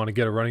to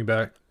get a running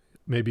back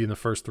maybe in the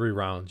first 3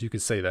 rounds. You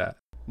could say that.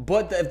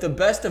 But if the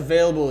best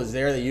available is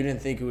there that you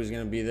didn't think it was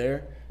going to be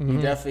there, you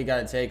definitely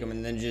got to take them,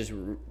 and then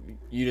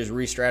you just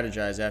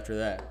re-strategize after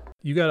that.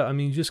 You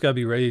just got to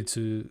be ready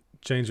to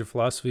change your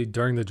philosophy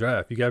during the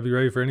draft. You got to be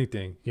ready for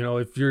anything. You know,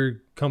 if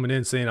you're coming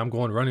in saying I'm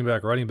going running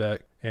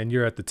back, and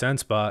you're at the 10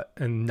 spot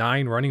and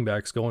 9 running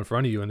backs go in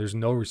front of you and there's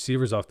no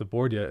receivers off the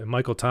board yet, and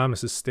Michael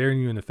Thomas is staring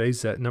you in the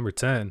face at number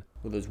 10.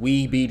 With those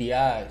wee beady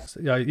eyes.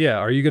 Yeah.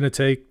 Are you going to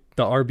take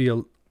the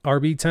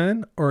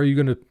RB10 or are you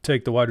going to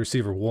take the wide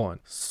receiver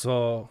 1?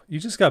 So you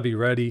just got to be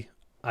ready.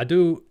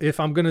 If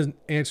I'm going to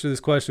answer this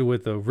question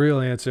with a real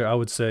answer, I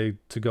would say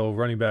to go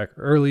running back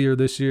earlier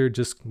this year.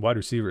 Just wide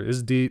receiver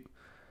is deep.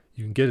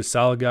 You can get a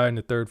solid guy in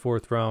the 3rd,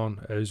 4th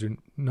round as your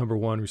number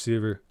 1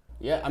 receiver.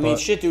 Yeah, I mean,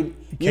 shit, dude.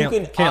 You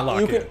can't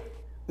lock in.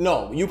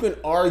 No, you can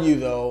argue,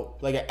 though,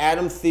 like an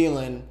Adam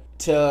Thielen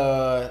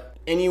to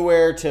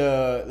anywhere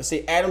to, let's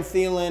say, Adam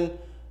Thielen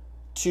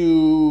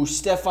to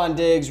Stephon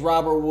Diggs,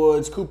 Robert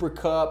Woods, Cooper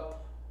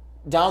Kupp,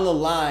 down the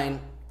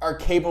line are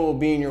capable of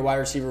being your wide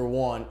receiver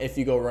 1 if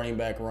you go running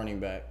back.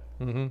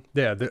 Mm-hmm.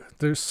 Yeah,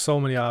 there's so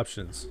many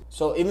options.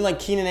 So even like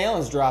Keenan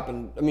Allen's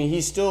dropping. I mean,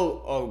 he's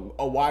still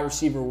a wide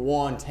receiver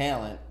 1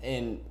 talent,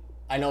 and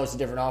I know it's a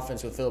different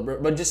offense with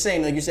Philip, but just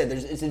saying, like you said,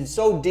 it's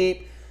so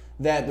deep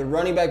that the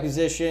running back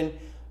position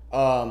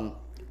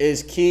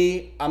is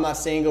key. I'm not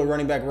saying go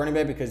running back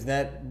because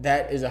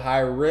that is a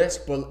higher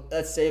risk, but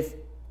let's say if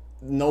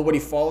nobody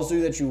falls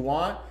through that you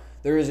want,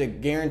 there is a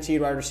guaranteed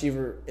wide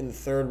receiver in the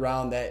 3rd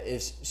round that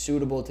is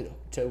suitable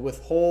to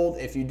withhold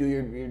if you do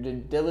your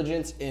due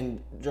diligence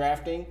in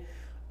drafting.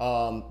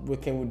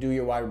 Can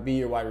be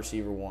your wide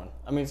receiver 1.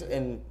 I mean,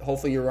 and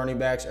hopefully your running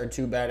backs are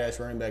 2 badass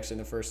running backs in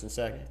the 1st and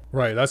 2nd.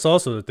 Right, that's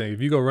also the thing. If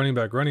you go running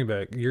back,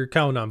 you're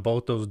counting on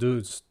both those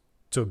dudes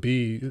to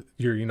be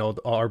your,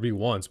 the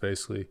RB1s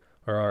basically,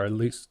 or at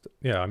least,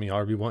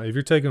 RB1. If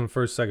you're taking the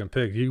 1st, 2nd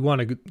pick, you want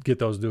to get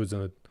those dudes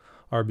in the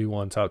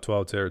RB1 top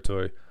 12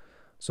 territory.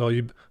 So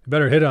you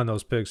better hit on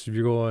those picks if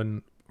you're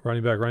going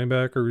running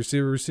back, or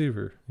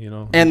receiver,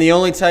 And the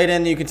only tight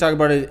end you can talk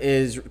about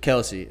is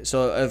Kelce.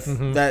 So if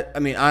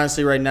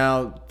honestly, right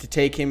now, to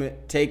take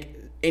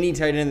any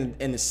tight end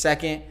in the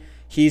 2nd,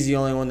 he's the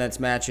only one that's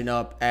matching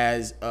up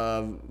as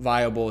a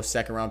viable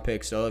 2nd round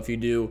pick. So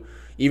even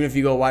if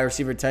you go wide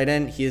receiver, tight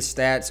end, his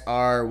stats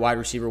are wide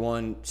receiver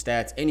 1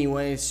 stats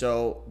anyway.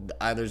 So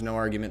there's no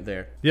argument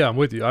there. Yeah, I'm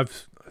with you.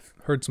 I've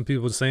heard some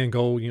people saying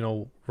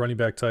go, running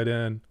back, tight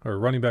end, or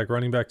running back,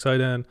 tight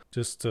end,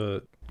 just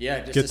to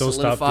get to those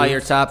solidify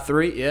your top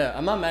 3. Yeah,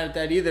 I'm not mad at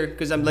that either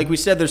because like we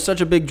said, there's such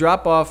a big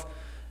drop off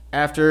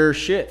after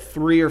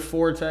 3 or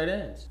 4 tight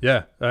ends.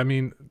 Yeah, I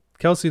mean,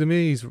 Kelce to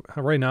me, he's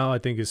right now. I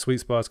think his sweet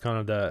spot's kind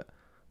of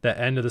that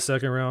end of the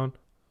 2nd round.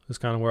 Is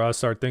kind of where I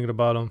start thinking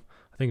about him.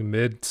 I think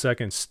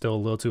mid-2nd still a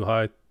little too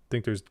high. I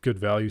think there's good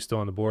value still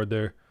on the board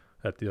there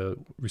at the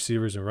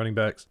receivers and running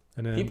backs.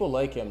 And then people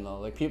like him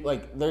though.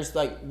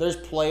 There's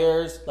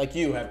players like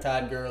you have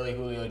Todd Gurley,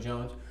 Julio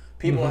Jones.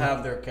 People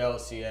have their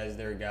Kelce as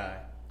their guy.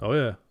 Oh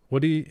yeah.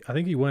 I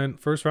think he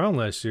went 1st round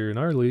last year in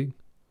our league.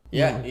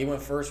 Yeah, he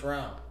went 1st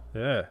round.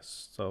 Yeah.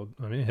 So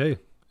I mean, hey,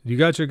 you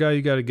got your guy,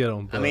 you got to get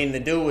him. But. I mean, the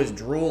dude was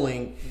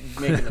drooling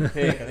making the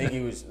pick. I think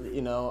he was, I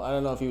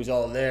don't know if he was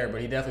all there,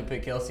 but he definitely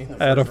picked Kelce in the 1st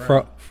round. Had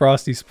a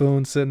frosty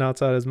spoon sitting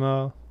outside his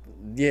mouth.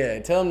 Yeah,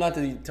 tell him not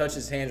to touch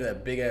his hands with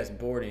that big ass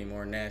board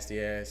anymore,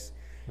 nasty ass.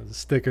 The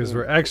stickers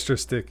were extra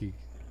sticky.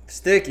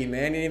 Sticky,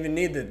 man. You didn't even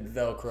need the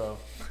Velcro.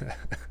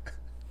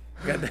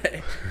 Got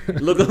that.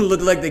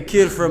 Look like the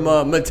kid from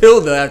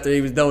Matilda after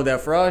he was done with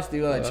that frosty,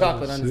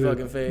 chocolate on his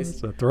fucking face.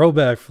 It's a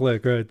throwback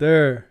flick right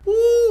there. Woo!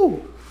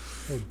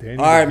 Oh,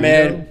 all right,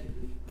 man.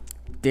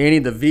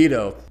 Danny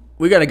DeVito.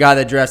 We got a guy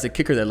that drafts a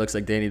kicker that looks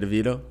like Danny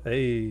DeVito.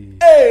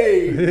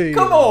 Hey!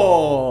 Come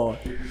on!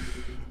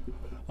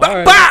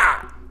 All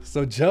right.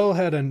 So Joe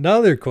had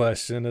another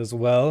question as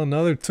well,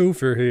 another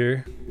twofer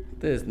here.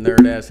 This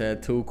nerd ass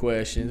had 2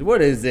 questions.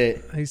 What is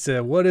it? He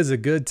said, what is a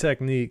good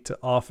technique to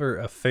offer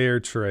a fair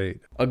trade?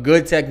 A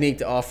good technique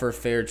to offer a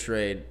fair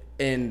trade.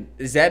 And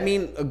does that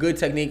mean a good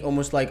technique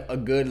almost like a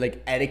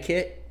good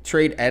etiquette,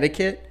 trade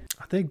etiquette?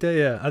 I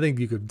think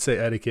you could say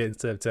etiquette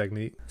instead of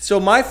technique. So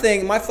my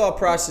thought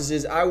process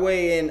is I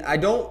weigh in.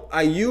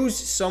 I use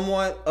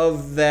somewhat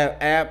of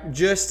that app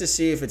just to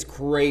see if it's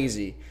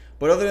crazy.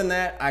 But other than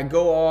that, I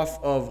go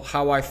off of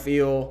how I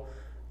feel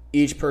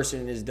each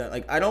person is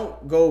done. I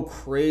don't go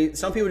crazy.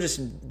 Some people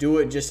just do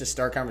it just to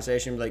start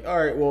conversation. Like, all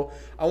right, well,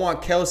 I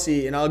want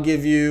Kelce, and I'll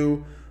give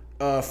you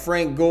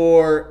Frank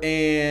Gore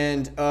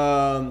and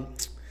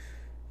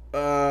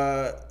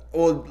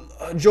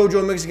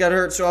JoJo Mixon got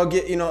hurt, so I'll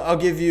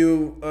give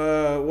you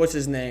what's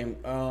his name?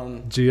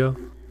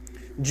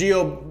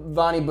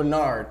 Giovanni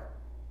Bernard.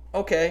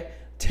 Okay,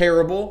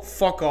 terrible.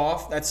 Fuck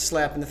off. That's a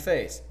slap in the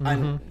face.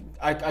 Mm-hmm.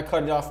 I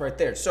cut it off right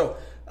there. So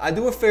I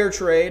do a fair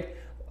trade.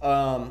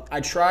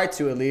 I try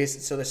to at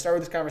least. So to start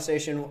with this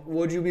conversation,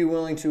 would you be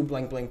willing to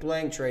blank, blank,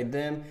 blank, trade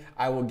them?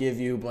 I will give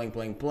you blank,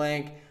 blank,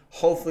 blank.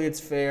 Hopefully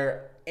it's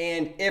fair.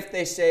 And if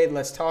they say,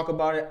 let's talk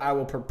about it, I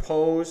will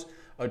propose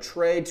a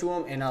trade to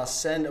them and I'll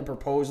send a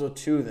proposal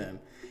to them.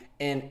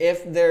 And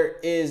if there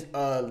is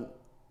a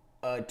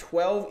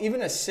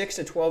 6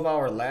 to 12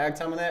 hour lag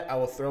time on that, I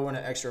will throw in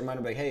an extra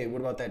reminder like, hey,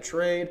 what about that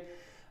trade?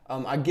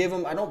 I give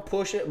them, I don't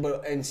push it,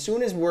 but as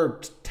soon as we're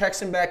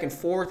texting back and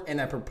forth and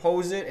I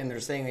propose it and they're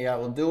saying, yeah,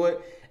 we'll do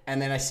it,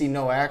 and then I see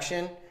no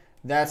action,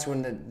 that's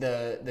when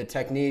the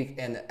technique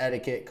and the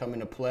etiquette come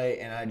into play.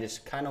 And I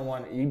just kind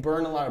of you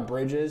burn a lot of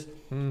bridges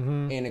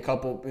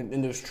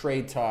in those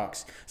trade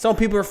talks. Some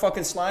people are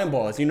fucking slime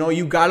balls.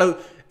 You gotta,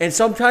 and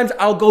sometimes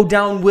I'll go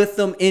down with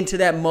them into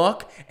that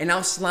muck and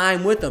I'll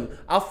slime with them.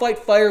 I'll fight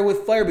fire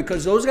with fire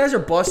because those guys are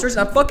busters.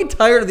 I'm fucking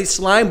tired of these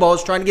slime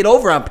balls trying to get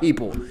over on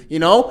people.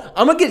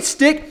 I'm gonna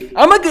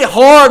get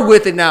hard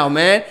with it now,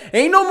 man.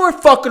 Ain't no more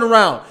fucking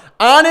around.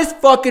 Honest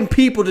fucking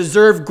people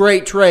deserve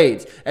great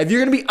trades. If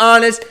you're going to be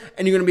honest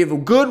and you're going to be of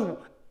a good,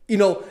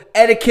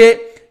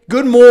 etiquette,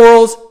 good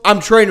morals, I'm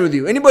trading with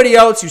you. Anybody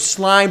else, you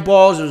slime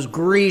balls, those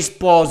grease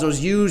balls,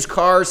 those used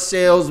car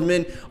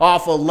salesmen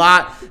off a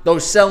lot,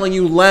 those selling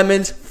you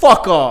lemons,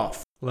 fuck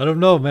off. Let them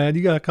know, man.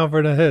 You got to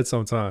comfort the head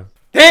sometime.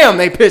 Damn,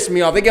 they piss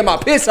me off. They get my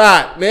piss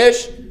hot,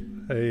 Mish.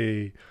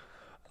 Hey,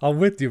 I'm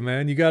with you,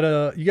 man. You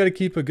gotta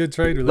keep a good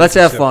trade relationship. Let's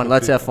have fun.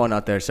 Let's have fun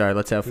out there. Sorry,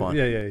 let's have fun.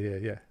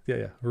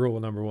 Yeah. Rule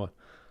number one.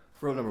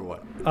 Rule number one.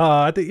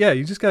 I think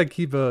you just gotta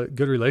keep a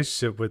good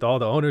relationship with all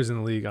the owners in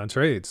the league on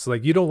trades.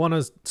 Like you don't want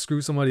to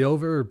screw somebody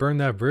over or burn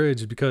that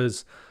bridge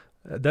because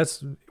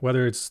that's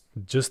whether it's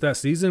just that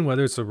season,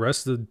 whether it's the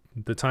rest of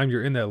the time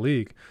you're in that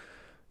league.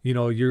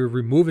 You're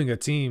removing a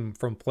team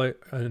from play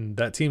and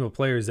that team of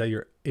players that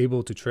you're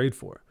able to trade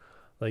for.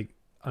 Like.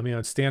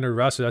 On standard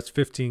roster, that's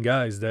 15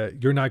 guys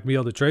that you're not going to be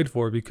able to trade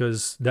for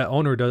because that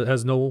owner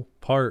has no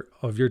part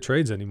of your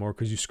trades anymore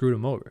because you screwed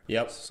him over.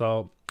 Yep.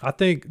 So I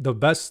think the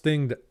best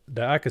thing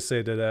that I could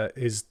say to that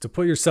is to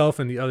put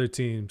yourself in the other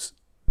team's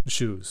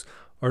shoes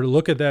or to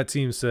look at that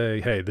team and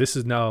say, hey, this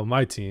is now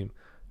my team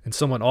and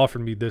someone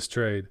offered me this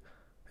trade.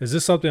 Is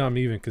this something I'm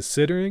even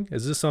considering?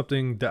 Is this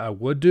something that I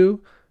would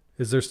do?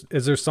 Is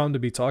there something to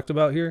be talked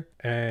about here?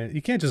 And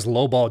you can't just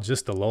lowball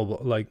just the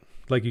lowball.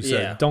 Like you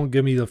said, Don't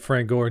give me the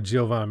Frank Gore,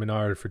 Giovanni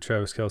Bernard for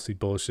Travis Kelce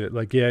bullshit.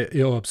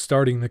 I'm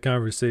starting the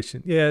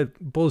conversation. Yeah,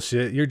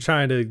 bullshit. You're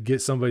trying to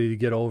get somebody to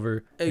get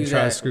over and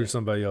try to screw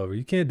somebody over.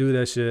 You can't do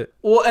that shit.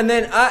 Well, and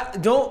then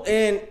I've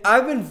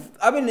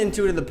been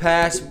into it in the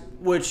past,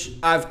 which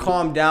I've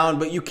calmed down.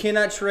 But you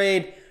cannot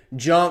trade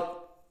junk,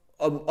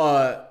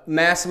 a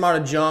mass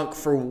amount of junk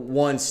for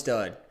one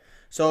stud.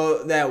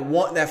 So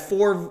that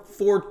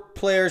four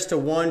players to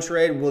one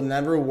trade will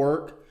never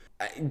work.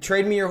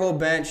 Trade me your whole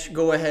bench.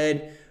 Go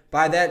ahead.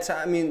 By that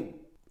time, you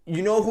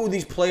know who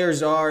these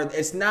players are.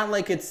 It's not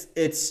like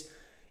it's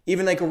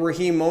even like a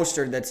Raheem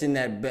Mostert that's in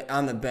that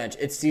on the bench.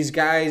 It's these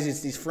guys.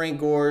 It's these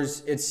Frank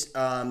Gores. It's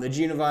the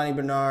Giovanni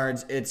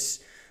Bernards. It's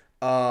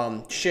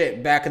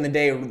back in the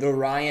day, the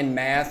Ryan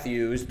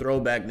Matthews,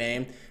 throwback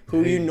name.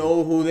 You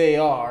know who they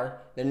are.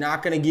 They're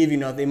not going to give you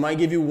nothing. They might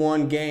give you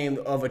one game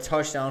of a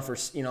touchdown for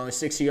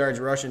 60 yards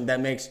rushing. That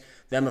makes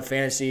them a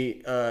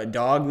fantasy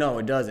dog. No,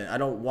 it doesn't. I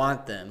don't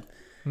want them.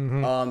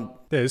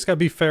 Mm-hmm. It's got to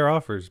be fair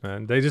offers,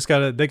 man. They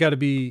gotta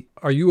be.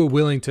 Are you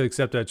willing to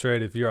accept that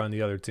trade if you're on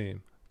the other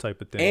team,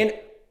 type of thing? And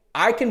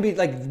I can be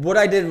like what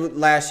I did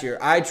last year.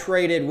 I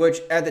traded, which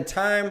at the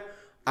time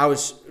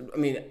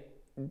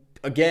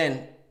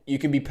again, you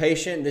can be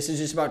patient. This is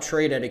just about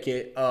trade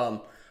etiquette.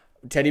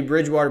 Teddy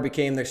Bridgewater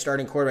became their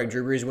starting quarterback.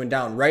 Drew Brees went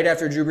down. Right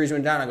after Drew Brees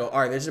went down, I go,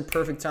 all right, this is a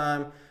perfect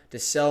time to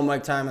sell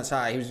Mike Thomas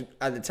high. He was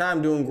at the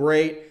time doing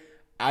great.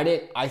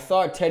 I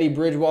thought Teddy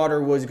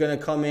Bridgewater was going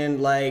to come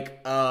in like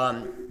all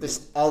the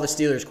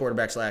Steelers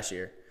quarterbacks last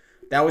year.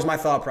 That was my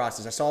thought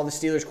process. I saw the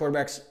Steelers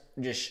quarterbacks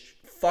just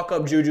fuck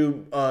up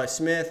Juju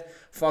Smith,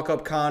 fuck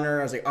up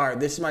Connor. I was like, all right,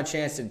 this is my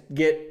chance to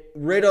get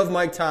rid of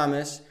Mike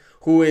Thomas,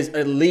 who is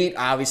elite,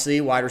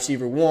 obviously, wide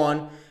receiver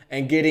 1,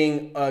 and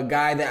getting a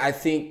guy that I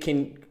think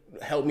can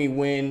help me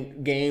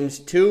win games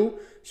 2.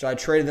 So I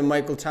traded the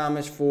Michael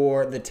Thomas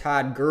for the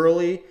Todd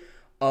Gurley.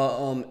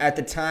 At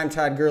the time,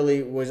 Todd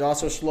Gurley was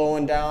also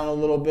slowing down a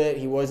little bit.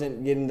 He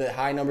wasn't getting the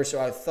high numbers, so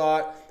I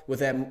thought with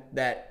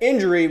that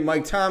injury,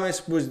 Mike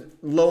Thomas was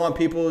low on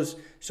people's,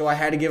 so I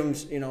had to give him,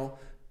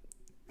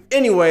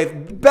 Anyway,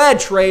 bad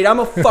trade. I'm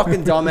a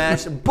fucking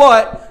dumbass,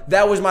 but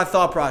that was my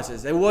thought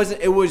process. It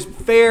was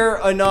fair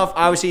enough,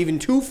 obviously even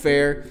too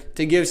fair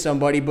to give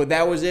somebody, but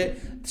that was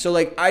it. So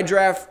I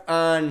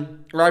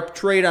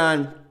trade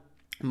on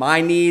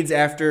my needs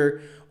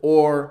after,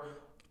 or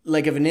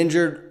if an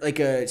injured,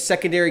 a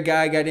secondary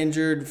guy got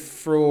injured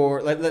for,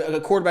 a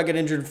quarterback got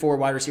injured for a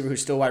wide receiver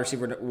who's still wide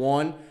receiver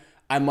 1,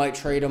 I might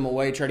trade him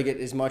away, try to get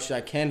as much as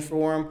I can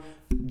for him,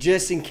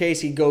 just in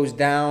case he goes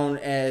down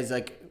as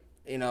a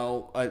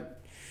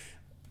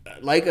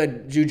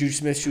Juju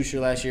Smith-Schuster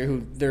last year,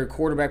 who their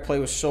quarterback play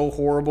was so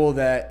horrible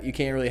that you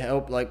can't really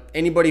help.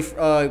 Anybody,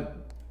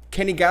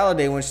 Kenny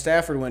Galladay when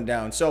Stafford went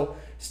down. So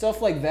stuff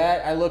like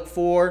that I look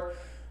for.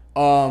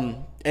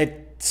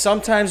 It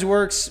sometimes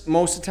works.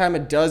 Most of the time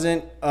it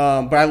doesn't.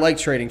 But I like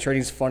trading.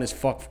 Trading's fun as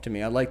fuck to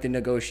me. I like the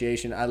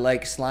negotiation. I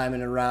like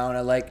sliming around.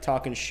 I like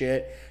talking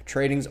shit.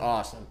 Trading's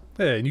awesome.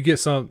 Yeah, and you get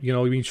some,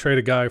 you trade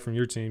a guy from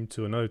your team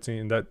to another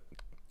team that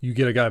you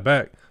get a guy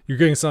back. You're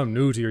getting something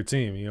new to your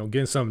team.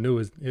 Getting something new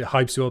it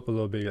hypes you up a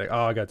little bit. You're like,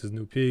 oh, I got this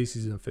new piece.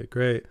 He's gonna fit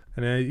great.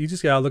 And then you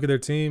just gotta look at their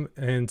team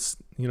and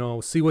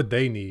see what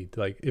they need.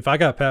 Like if I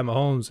got Pat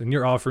Mahomes and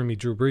you're offering me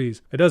Drew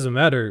Brees, it doesn't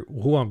matter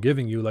who I'm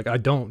giving you. Like I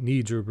don't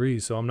need Drew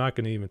Brees, so I'm not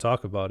gonna even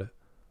talk about it.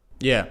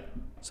 Yeah.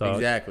 So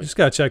exactly. You just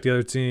gotta check the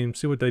other team,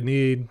 see what they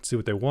need, see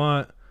what they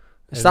want.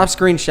 Stop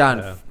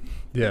screenshotting.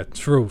 Yeah,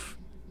 truth.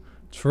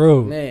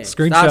 Man, Screenshots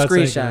stop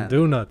screenshotting. ain't gonna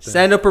do nothing.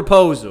 Send a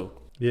proposal.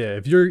 Yeah,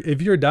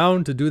 if you're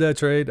down to do that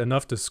trade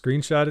enough to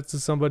screenshot it to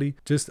somebody,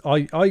 just all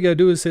you gotta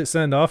do is hit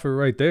send offer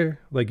right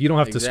there. Like you don't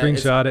have to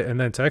screenshot it and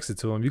then text it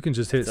to them. You can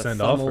just hit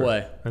send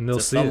offer and they'll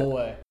see it.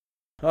 Away.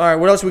 All right,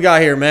 what else we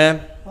got here,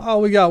 man? Oh,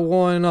 we got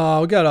one.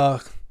 We got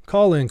a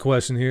call-in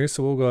question here,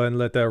 so we'll go ahead and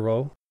let that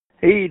roll.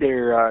 Hey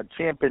there,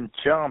 Champ and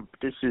Chump.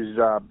 This is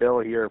Bill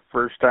here,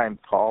 first-time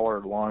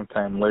caller,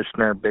 long-time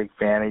listener, big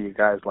fan of you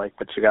guys. Like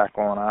what you got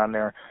going on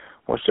there.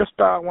 Was just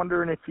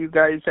wondering if you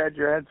guys had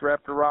your heads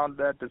wrapped around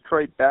that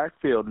Detroit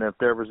backfield, and if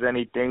there was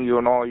anything you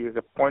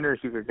pointers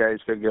you guys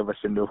could give us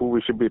into who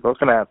we should be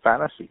looking at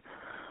fantasy.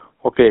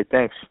 Okay,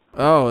 thanks.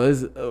 Oh,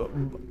 this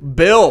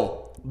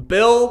Bill.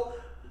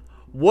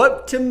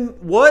 What?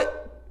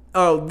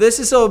 Oh, this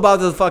is so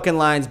about the fucking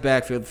Lions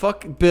backfield.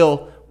 Fuck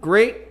Bill.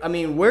 Great. I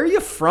mean, where are you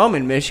from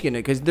in Michigan?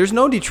 Because there's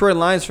no Detroit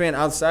Lions fan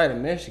outside of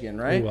Michigan,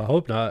 right? Ooh, I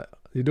hope not.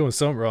 You're doing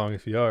something wrong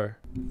if you are.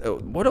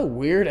 What a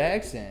weird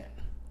accent.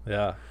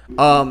 Yeah.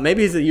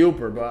 Maybe he's a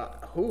Youper,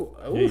 but who?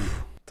 Hey,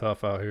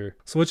 tough out here.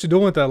 So what you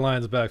doing with that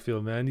Lions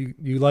backfield, man?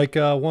 You like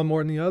one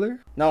more than the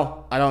other?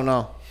 No, I don't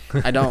know.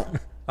 I don't.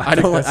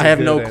 I have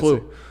no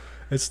clue.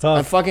 It's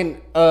tough.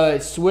 Fucking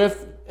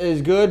Swift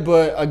is good,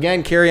 but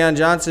again, Kerryon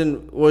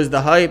Johnson was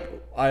the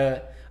hype.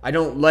 I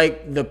don't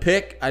like the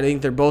pick. I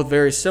think they're both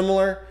very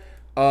similar.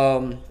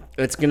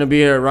 It's going to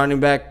be a running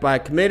back by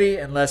committee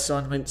unless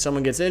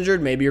someone gets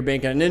injured. Maybe you're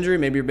banking on an injury.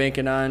 Maybe you're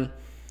banking on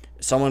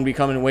someone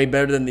becoming way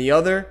better than the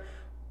other.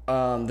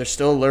 There's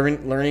still a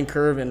learning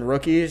curve in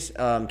rookies.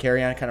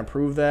 Kerryon kind of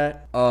proved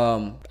that.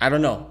 I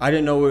don't know. I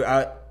didn't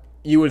know.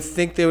 You would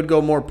think they would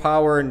go more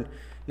power and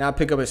not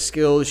pick up a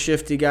skilled,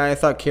 shifty guy. I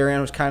thought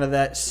Kerryon was kind of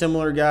that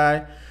similar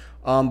guy.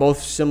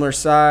 Both similar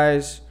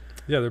size.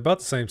 Yeah, they're about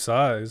the same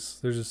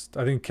size.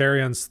 I think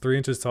Kerryon's 3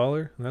 inches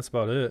taller, and that's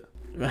about it.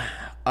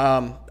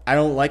 I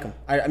don't like them.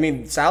 I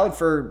mean, solid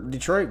for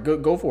Detroit.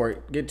 Go for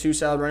it. Get 2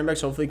 solid running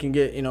backs. Hopefully, can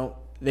get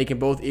they can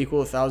both equal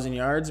 1,000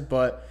 yards.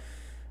 But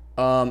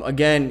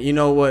again, you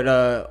know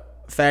what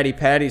Fatty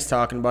Patty's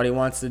talking about. He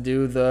wants to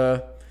do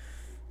the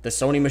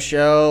Sony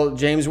Michel,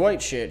 James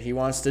White shit. He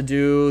wants to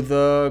do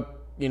the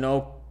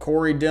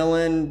Corey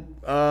Dillon.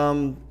 I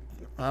don't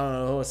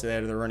know who else they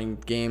had in the running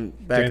game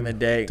back in the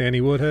day. Danny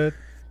Woodhead.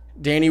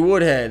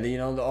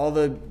 All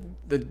the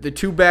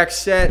 2-back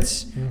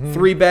sets,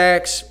 3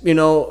 backs,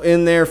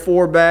 in there,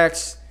 4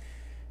 backs,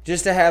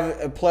 just to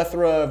have a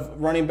plethora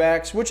of running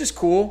backs, which is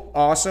cool,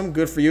 awesome,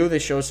 good for you. They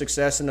show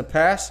success in the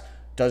past.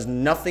 Does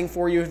nothing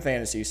for you in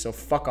fantasy, so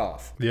fuck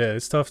off. Yeah,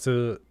 it's tough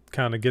to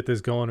kind of get this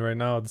going right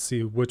now to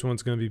see which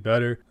one's going to be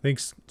better. I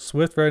think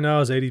Swift right now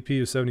is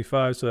ADP of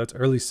 75, so that's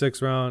early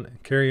 6th round.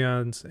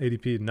 Kerryon's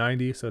ADP of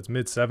 90, so it's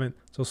mid 7th.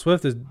 So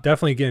Swift is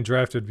definitely getting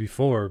drafted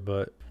before,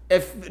 but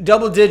if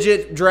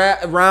double-digit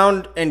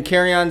round and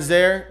Kerryon's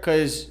there,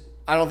 because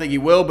I don't think he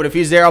will, but if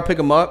he's there, I'll pick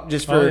him up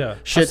just for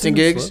shits and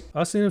gigs.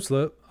 I've seen him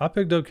slip. I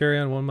picked up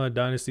Kerryon, one of my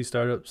dynasty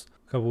startups,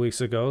 a couple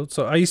weeks ago.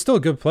 So he's still a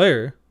good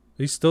player.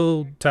 He's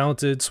still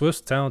talented.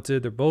 Swift's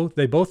talented.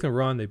 They both can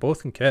run. They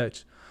both can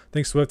catch. I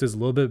think Swift is a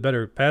little bit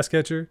better pass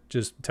catcher,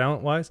 just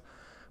talent-wise.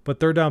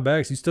 But third down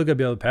backs, you still got to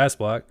be able to pass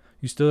block.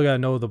 You still got to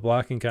know the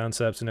blocking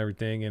concepts and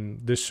everything. And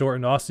this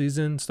shortened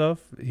off-season stuff,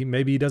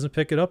 maybe he doesn't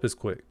pick it up as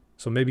quick.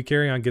 So maybe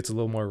Kerryon gets a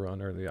little more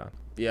run early on.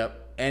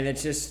 Yep. And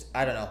it's just,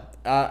 I don't know.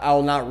 I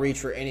will not reach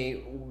for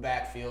any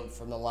backfield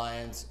from the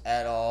Lions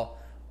at all.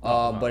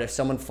 But if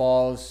someone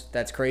falls,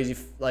 that's crazy,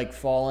 like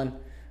falling,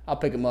 I'll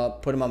pick him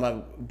up, put him on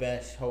my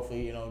bench,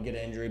 hopefully, get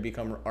an injury,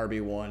 become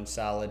RB1,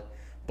 solid.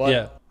 But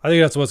yeah, I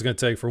think that's what's going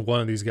to take for one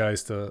of these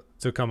guys to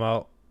come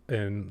out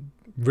and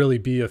really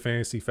be a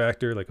fantasy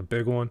factor, like a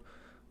big one,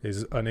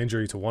 is an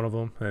injury to one of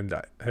them. And,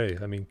 hey,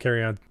 I mean,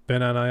 Kerryon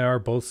been on IR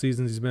both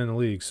seasons he's been in the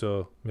league,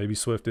 so maybe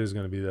Swift is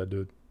going to be that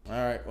dude. All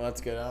right, well,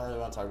 that's good. I don't really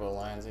want to talk about the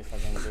Lions. They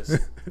fucking just,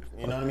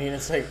 you know what I mean?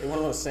 It's like one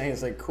of those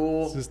things, like,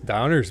 cool. It's just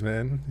downers,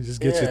 man. It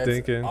just gets you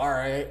thinking. All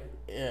right,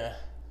 yeah.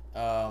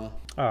 All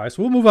right,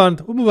 so we'll move on.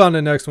 We'll move on to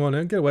the next one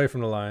and get away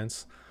from the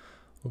Lions.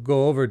 We'll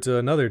go over to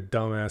another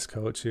dumbass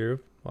coach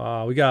here.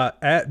 We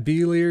got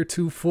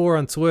 @Belear24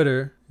 on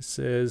Twitter. It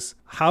says,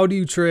 how do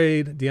you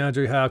trade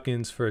DeAndre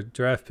Hopkins for a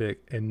draft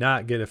pick and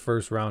not get a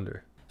first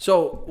rounder?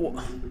 So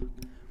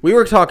we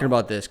were talking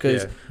about this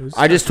because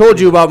I just told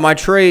you about my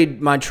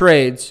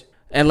trades,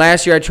 and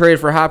last year I traded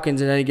for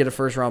Hopkins and then didn't get a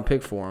first round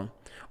pick for him.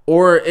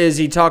 Or is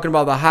he talking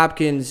about the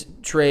Hopkins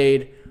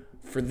trade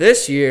for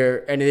this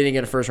year and they didn't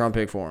get a first round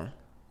pick for him?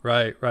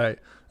 Right.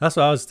 That's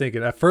what I was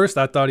thinking. At first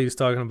I thought he was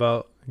talking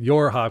about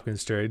your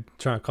Hopkins trade,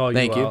 trying to call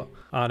you out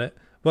on it.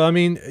 Well, I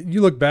mean,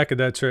 you look back at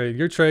that trade.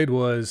 Your trade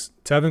was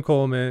Tevin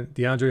Coleman,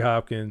 DeAndre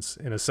Hopkins,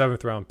 and a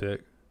 7th-round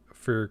pick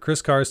for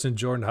Chris Carson,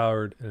 Jordan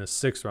Howard, and a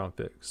 6th-round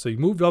pick. So you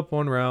moved up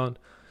 1 round.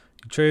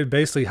 You traded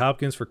basically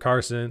Hopkins for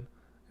Carson.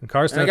 And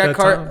Carson And at I that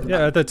got time.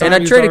 Yeah, at that time. And I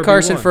he was traded RB1.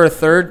 Carson for a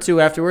third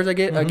too afterwards. I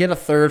get a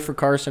third for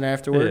Carson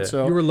afterwards. Yeah,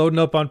 So you were loading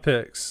up on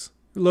picks.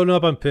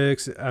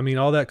 I mean,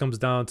 all that comes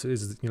down to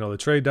is, the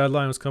trade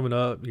deadline was coming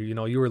up.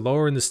 You were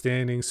lower in the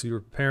standings, so you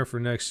were preparing for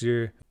next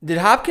year. did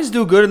Hopkins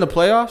do good in the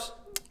playoffs?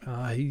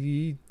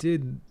 He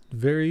did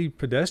very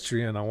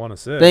pedestrian, I want to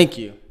say. Thank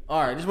you.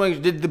 All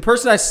right, did the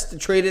person I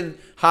traded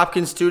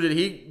Hopkins to did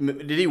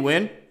he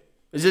win?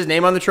 Is his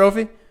name on the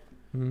trophy?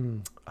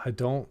 I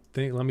don't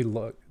think. Let me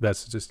look.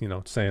 That's just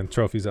saying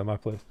trophies at my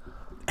place.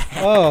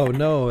 Oh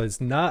no, it's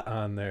not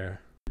on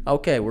there.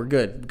 Okay, we're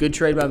good. Good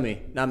trade by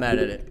me. Not mad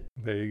at it.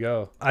 There you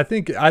go. I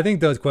think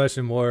the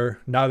question more,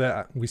 now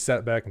that we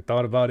sat back and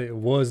thought about it,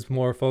 was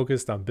more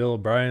focused on Bill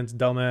O'Brien's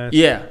dumbass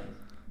Yeah.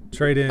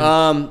 trade-in.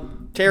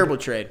 Terrible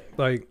trade.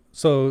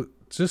 So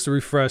just to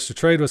refresh, the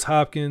trade was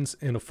Hopkins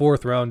and a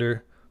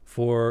 4th-rounder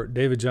for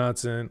David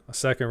Johnson, a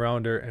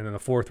 2nd-rounder, and then a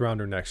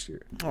 4th-rounder next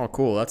year. Oh,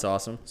 cool. That's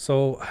awesome.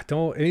 So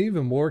and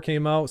even more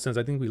came out since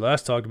I think we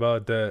last talked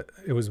about it, that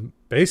it was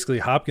basically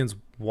Hopkins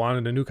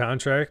wanted a new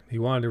contract. He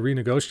wanted to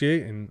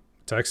renegotiate, and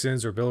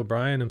Texans or Bill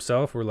O'Brien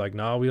himself were like,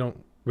 no, we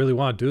don't really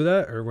want to do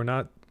that, or we're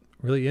not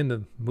really in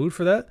the mood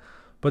for that.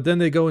 But then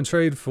they go and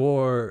trade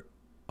for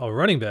a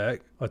running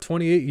back, a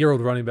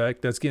 28-year-old running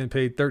back that's getting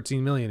paid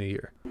 $13 million a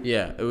year.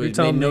 Yeah, it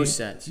You're made no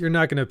sense. You're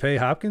not going to pay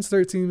Hopkins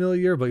 $13 million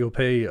a year, but you'll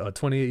pay a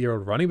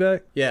 28-year-old running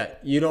back? Yeah,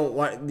 you're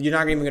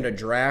not even going to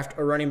draft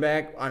a running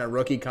back on a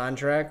rookie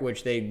contract,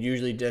 which they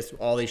usually just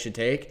all they should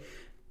take.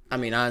 I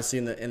mean, honestly,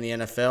 in the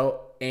NFL,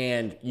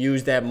 and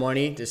use that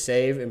money to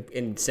save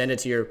and send it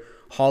to your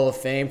Hall of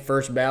Fame,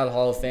 first ballot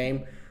Hall of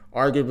Fame,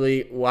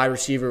 arguably wide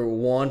receiver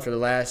 1 for the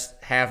last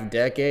half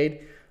decade.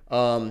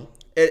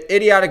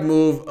 Idiotic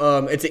move.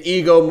 It's an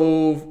ego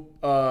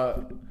move.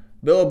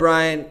 Bill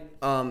O'Brien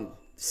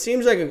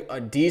seems like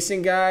a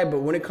decent guy, but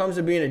when it comes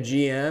to being a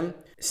GM,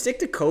 stick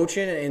to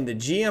coaching and the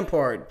GM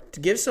part to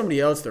give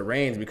somebody else the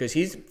reins, because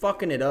he's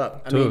fucking it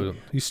up. Dude,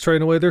 he's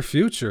trading away their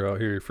future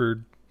out here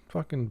for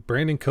fucking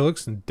Brandon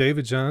Cooks and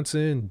David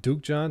Johnson,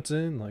 Duke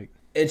Johnson.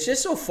 It's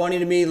just so funny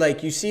to me.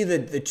 You see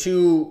the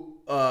two,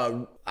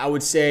 I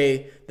would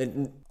say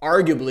that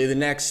arguably the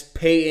next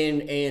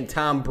Peyton and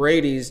Tom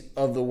Brady's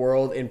of the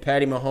world, in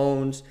Patty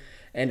Mahomes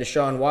and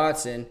Deshaun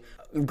Watson.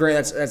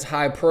 Granted, that's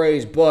high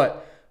praise,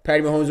 but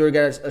Patty Mahomes already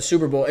got a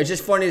Super Bowl. It's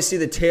just funny to see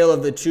the tale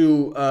of the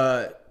two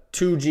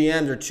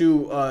GMs or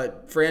two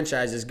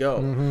franchises go.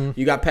 Mm-hmm.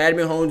 You got Patty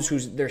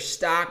Mahomes, they're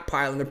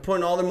stockpiling. They're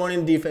putting all their money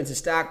in defense and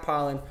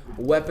stockpiling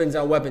weapons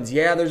on weapons.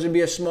 Yeah, there's going to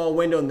be a small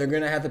window, and they're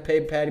going to have to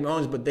pay Patty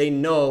Mahomes, but they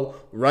know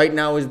right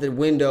now is the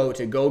window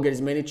to go get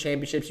as many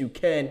championships you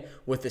can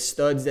with the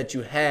studs that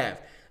you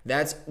have.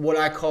 That's what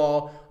I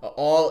call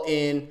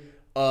all-in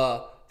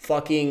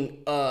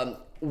fucking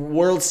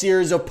World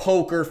Series of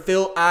Poker.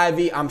 Phil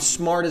Ivey, I'm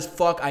smart as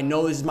fuck. I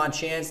know this is my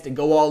chance to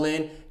go all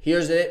in.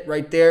 Here's it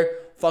right there.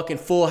 Fucking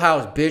full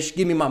house, bitch.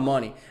 Give me my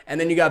money. And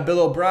then you got Bill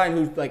O'Brien,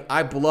 who's like,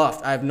 I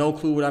bluffed. I have no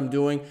clue what I'm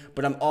doing,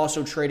 but I'm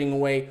also trading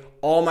away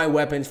all my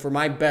weapons for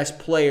my best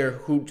player,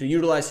 who to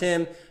utilize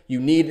him, you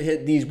need to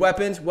hit these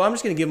weapons. Well, I'm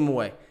just going to give them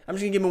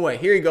away.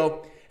 Here you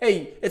go.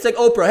 Hey, it's like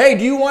Oprah. Hey,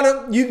 do you want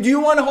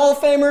a Hall of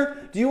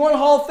Famer? Do you want a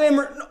Hall of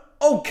Famer? No.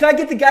 Oh, can I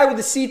get the guy with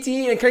the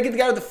CTE, and can I get the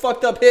guy with the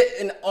fucked up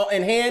hit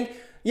in hand?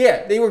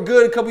 Yeah, they were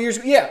good a couple years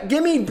ago. Yeah,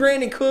 give me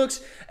Brandon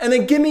Cooks, and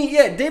then give me,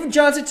 David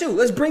Johnson too.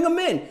 Let's bring him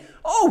in.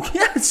 Oh,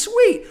 yeah,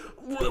 sweet.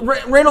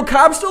 Randall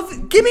Cobb still?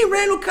 Give me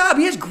Randall Cobb.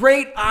 He has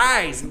great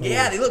eyes.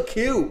 Yeah, they look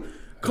cute.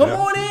 Come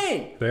on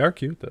in. They are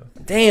cute, though.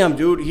 Damn,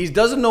 dude. He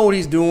doesn't know what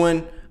he's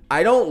doing.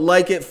 I don't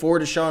like it for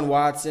Deshaun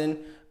Watson.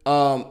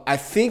 I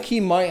think he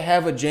might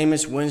have a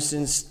Jameis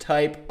Winston's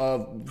type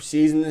of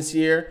season this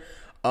year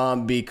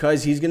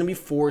because he's going to be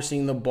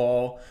forcing the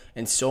ball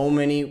in so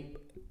many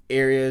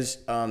areas.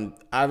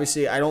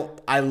 Obviously,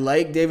 I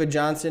like David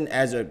Johnson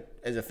as a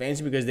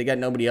fantasy because they got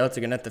nobody else.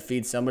 They're going to have to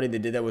feed somebody. They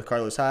did that with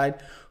Carlos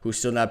Hyde, who's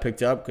still not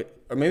picked up.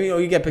 Or maybe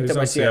he got picked up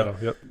by Seattle.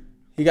 Yep.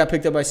 He got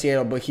picked up by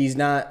Seattle, but he's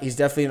not. He's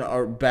definitely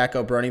a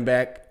backup running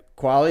back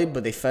quality,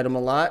 but they fed him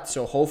a lot.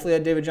 So hopefully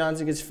that David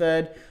Johnson gets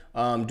fed.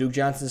 Duke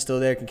Johnson's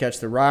still there, can catch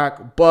the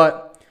rock.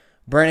 But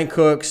Brandon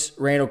Cooks,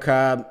 Randall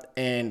Cobb,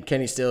 and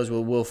Kenny Stills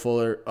with Will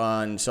Fuller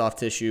on soft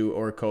tissue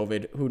or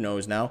COVID. Who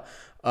knows now?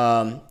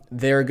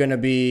 They're going to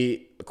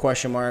be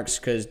question marks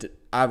because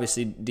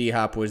obviously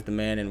D-Hop was the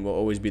man and will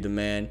always be the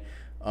man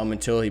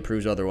until he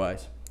proves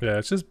otherwise. Yeah,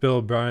 it's just Bill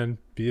O'Brien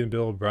being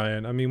Bill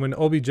O'Brien. I mean, when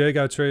OBJ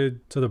got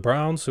traded to the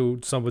Browns,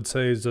 who some would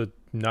say is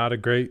not a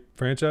great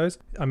franchise,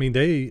 I mean,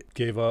 they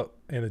gave up,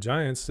 and the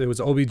Giants, it was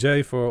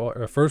OBJ for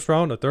a first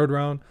round, a third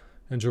round,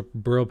 and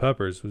Jabril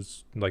Peppers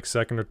was like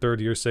second or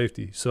third year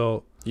safety.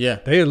 So yeah,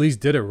 they at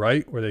least did it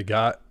right where they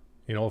got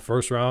a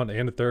first round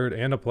and a third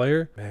and a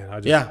player.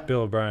 Man,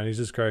 Bill O'Brien, he's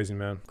just crazy,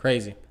 man.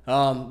 Crazy.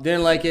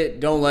 Didn't like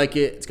it. Don't like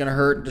it. It's going to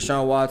hurt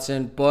Deshaun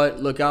Watson. But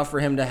look out for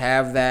him to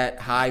have that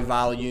high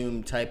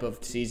volume type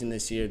of season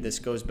this year. This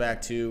goes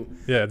back to.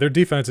 Yeah, their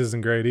defense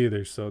isn't great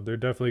either, so they're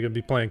definitely going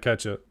to be playing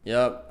catch up.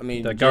 Yep. I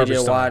mean,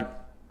 J.J.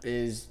 Watt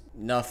is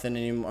nothing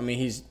anymore. I mean,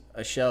 he's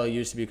a shell he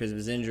used to be because of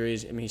his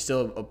injuries. I mean, he's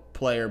still a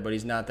player, but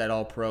he's not that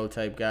all-pro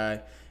type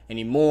guy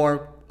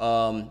anymore.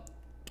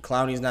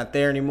 Clowney's not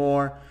there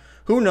anymore.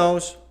 Who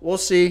knows? We'll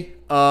see.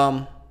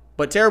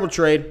 But terrible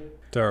trade.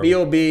 Terrible.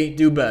 B.O.B.,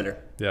 do better.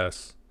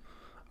 Yes.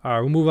 All right,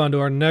 we'll move on to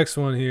our next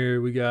one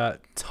here. We got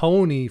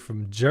Tony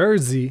from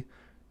Jersey.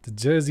 The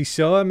Jersey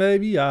Shore,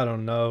 maybe? I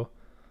don't know.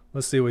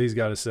 Let's see what he's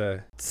got to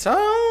say.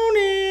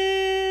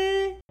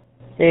 Tony!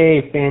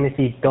 Hey,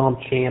 Fantasy Dump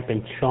Champ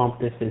and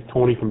Chump. This is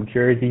Tony from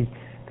Jersey.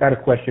 Got a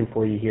question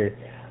for you here.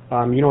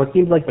 It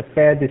seems like the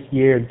fad this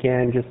year,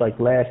 again, just like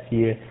last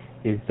year,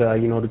 is,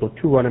 to go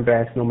 2 running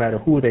backs no matter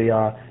who they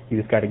are. You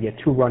just got to get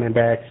 2 running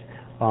backs.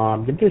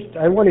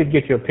 I wanted to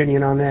get your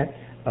opinion on that.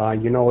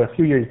 A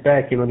few years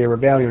back, they were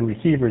valuing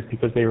receivers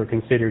because they were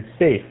considered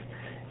safe.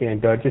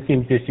 And it just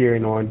seems this year,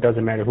 it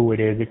doesn't matter who it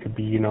is. It could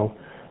be,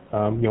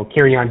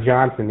 Kerryon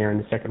Johnson there in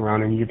the second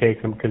round, and you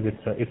take him because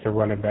it's a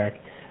running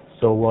back.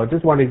 So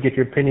just wanted to get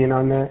your opinion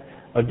on that.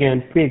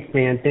 Again, big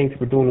fan. Thanks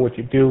for doing what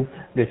you do.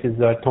 This is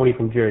Tony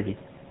from Jersey.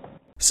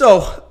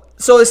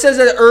 So it says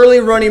that early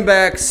running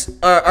backs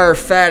are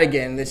fat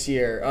again this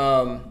year.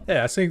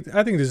 Yeah, I think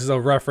this is a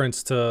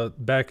reference to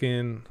back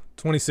in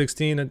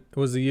 2016. It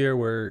was the year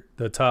where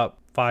the top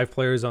 5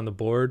 players on the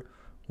board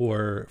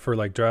were for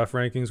like draft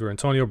rankings were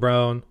Antonio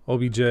Brown,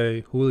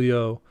 OBJ,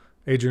 Julio,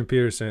 Adrian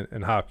Peterson,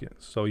 and Hopkins.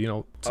 So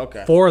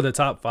 4 of the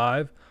top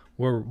 5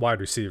 were wide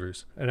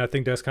receivers, and I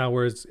think that's kind of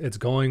where it's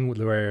going.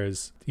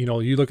 Whereas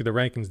you look at the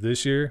rankings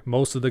this year,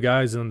 most of the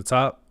guys in the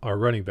top are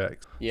running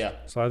backs. Yeah.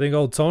 So I think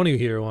old Tony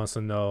here wants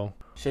to know: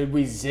 should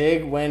we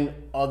zig when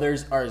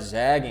others are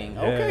zagging?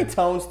 Yeah. Okay,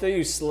 Tonester,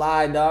 you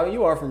slide dog.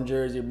 You are from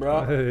Jersey,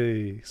 bro.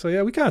 Hey, so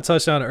yeah, we kind of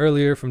touched on it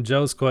earlier from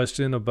Joe's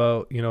question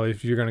about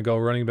if you're gonna go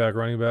running back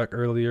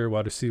earlier,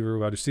 wide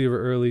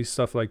receiver early,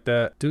 stuff like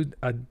that, dude.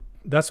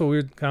 That's what we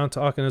were kind of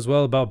talking as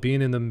well about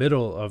being in the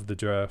middle of the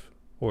draft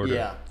order.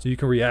 Yeah. So you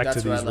can react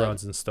to these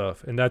runs and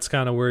stuff. And that's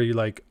kind of where you're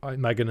like,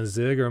 am I going to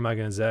zig or am I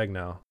going to zag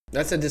now?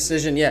 That's a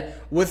decision, yeah.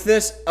 With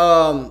this,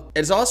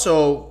 it's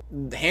also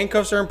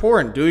handcuffs are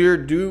important.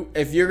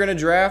 If you're going to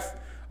draft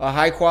a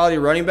high quality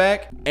running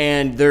back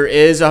and there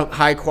is a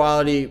high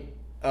quality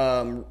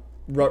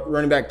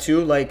running back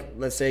too, like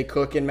let's say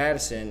Cook and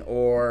Madison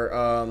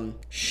or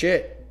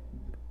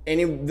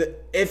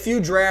if you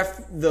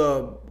draft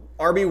the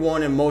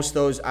RB1 in most of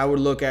those, I would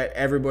look at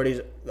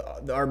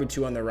the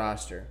RB2 on the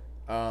roster.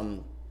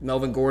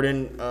 Melvin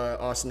Gordon,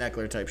 Austin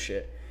Eckler type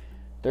shit.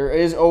 There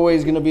is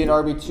always going to be an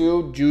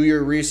RB2. Do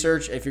your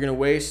research. If you're going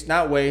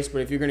to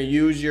but if you're going to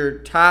use your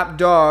top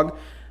dog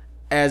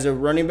as a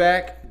running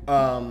back,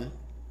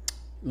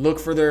 look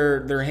for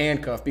their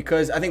handcuff,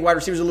 because I think wide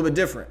receivers are a little bit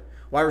different.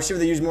 Wide receiver,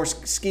 they use more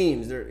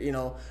schemes.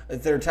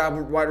 If their top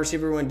wide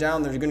receiver went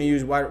down, they're going to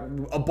use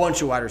a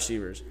bunch of wide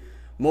receivers.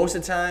 Most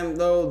of the time,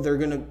 though, they're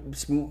going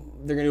to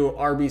do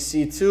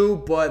RBC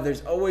too, but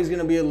there's always going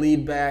to be a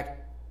lead back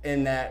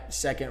in that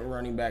second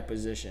running back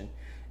position.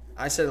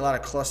 I said a lot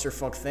of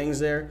clusterfuck things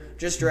there.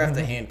 Just draft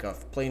the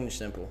handcuff, plain and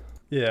simple.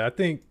 Yeah, I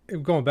think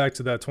going back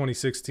to that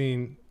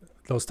 2016,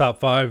 those top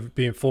 5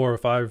 being 4 or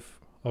 5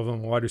 of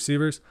them wide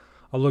receivers,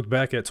 I look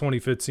back at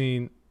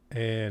 2015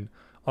 and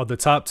of the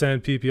top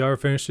 10 PPR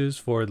finishes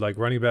for like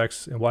running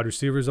backs and wide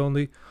receivers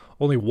only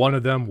one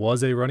of them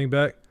was a running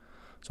back.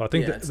 So I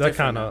think that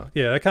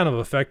kind of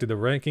affected the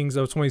rankings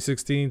of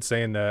 2016,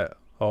 saying that,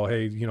 oh,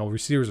 hey,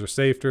 receivers are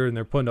safer and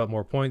they're putting up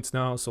more points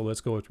now, so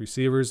let's go with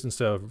receivers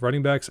instead of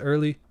running backs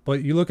early.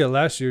 But you look at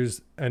last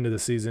year's end of the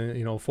season,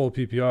 full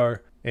PPR,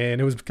 and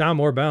it was kind of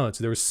more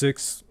balanced. There were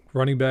 6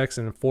 running backs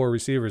and 4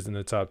 receivers in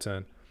the top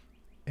 10.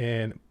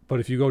 But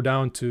if you go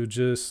down to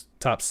just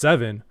top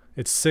 7,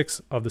 it's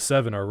 6 of the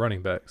 7 are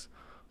running backs.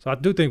 So I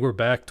do think we're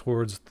back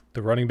towards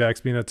the running backs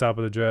being at the top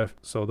of the draft.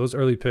 So those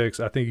early picks,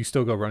 I think you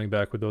still go running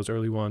back with those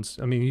early ones.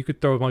 I mean, you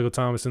could throw Michael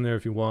Thomas in there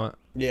if you want.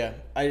 Yeah,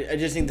 I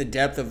just think the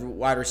depth of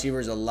wide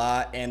receivers a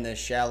lot and the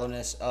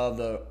shallowness of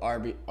the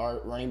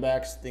running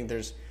backs. I think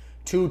there's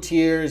 2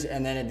 tiers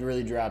and then it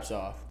really drops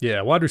off. Yeah,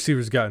 wide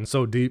receivers gotten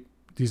so deep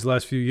these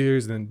last few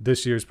years, and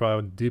this year's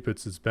probably the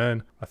deepest it's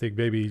been. I think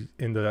maybe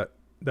in that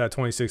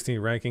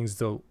 2016 rankings,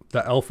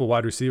 the alpha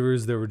wide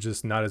receivers, there were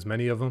just not as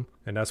many of them,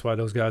 and that's why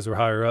those guys were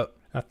higher up.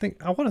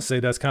 I want to say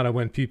that's kind of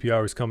when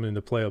PPR was coming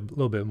into play a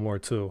little bit more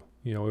too.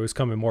 It was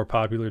coming more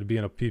popular to be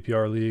in a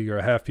PPR league or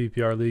a half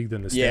PPR league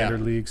than the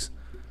standard leagues.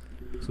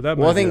 So that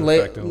might be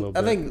affecting a little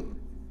bit.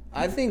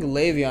 I think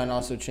Le'Veon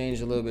also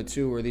changed a little bit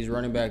too, where these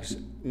running backs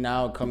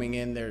now coming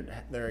in,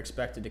 they're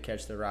expected to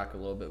catch the rock a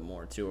little bit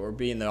more too, or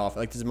be in the offense.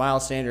 Like this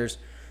Miles Sanders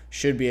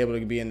should be able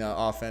to be in the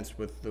offense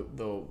with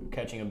the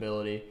catching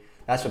ability.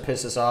 That's what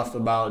pisses off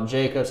about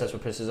Jacobs. That's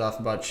what pisses off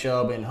about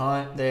Chubb and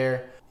Hunt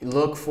there.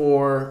 Look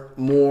for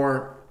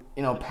more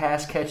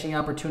pass catching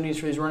opportunities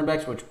for these running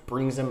backs, which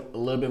brings them a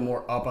little bit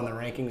more up on the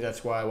rankings.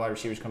 That's why wide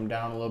receivers come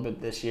down a little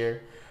bit this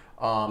year.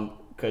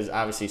 Because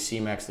obviously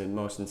C-Mac's the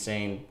most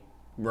insane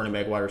running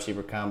back wide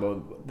receiver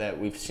combo that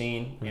we've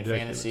seen in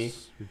fantasy.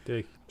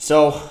 Ridiculous.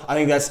 So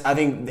I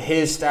think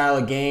his style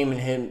of game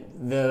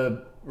and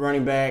the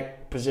running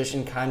back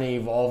position kind of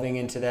evolving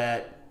into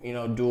that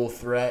dual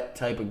threat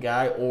type of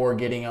guy, or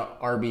getting a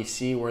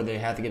RBC where they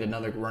have to get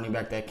another running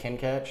back that can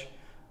catch,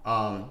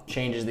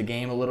 changes the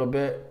game a little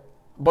bit.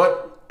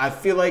 But I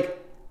feel like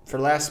for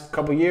the last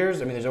couple years,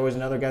 there's always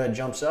another guy that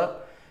jumps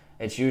up.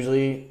 It's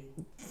usually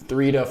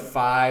 3 to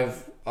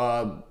 5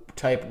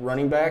 type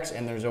running backs,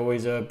 and there's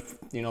always a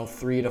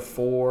 3 to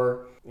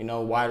 4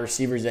 wide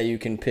receivers that you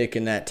can pick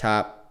in that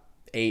top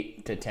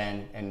 8 to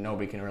 10, and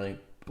nobody can really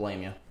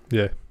blame you.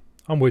 Yeah,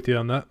 I'm with you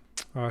on that.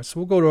 All right, so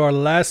we'll go to our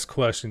last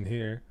question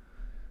here.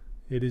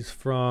 It is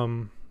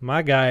from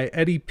my guy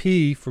Eddie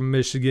P from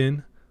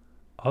Michigan,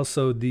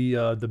 also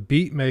the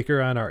beat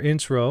maker on our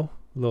intro.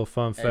 A little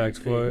fun fact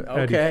for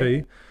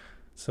Eddie P.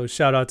 So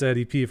shout out to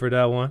Eddie P for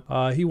that one.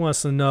 He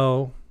wants to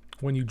know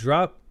when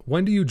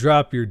do you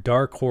drop your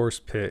dark horse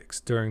picks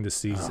during the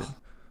season?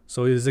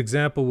 So his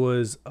example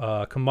was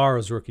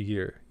Kamara's rookie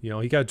year.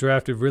 He got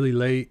drafted really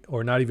late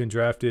or not even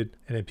drafted,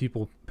 and then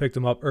people picked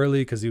him up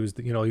early because he was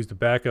the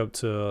backup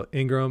to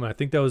Ingram. And I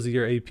think that was the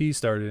year AP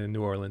started in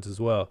New Orleans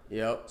as well.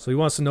 Yep. So he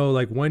wants to know,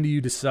 when do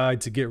you decide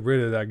to get rid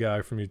of that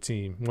guy from your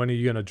team? When are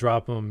you going to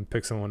drop him and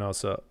pick someone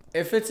else up?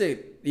 If it's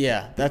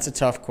that's a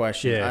tough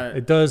question. Yeah,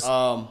 it does.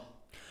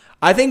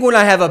 I think when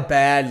I have a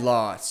bad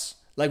loss,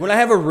 like when I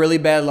have a really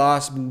bad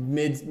loss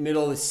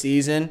middle of the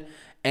season,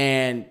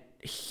 and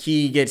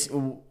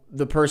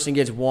the person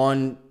gets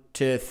 1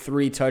 to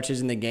 3 touches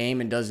in the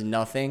game and does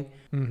nothing,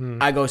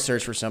 I go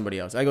search for somebody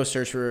else. I go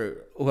search for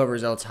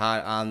whoever's else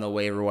hot on the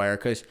waiver wire.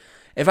 Because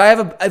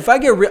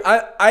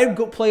I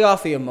go play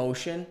off the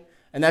emotion,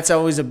 and that's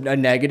always a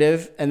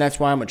negative, and that's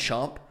why I'm a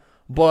chump.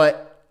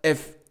 But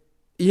if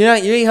you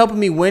ain't helping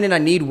me win and I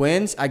need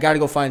wins, I got to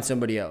go find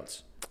somebody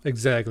else.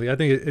 Exactly. I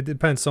think it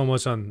depends so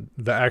much on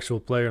the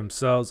actual player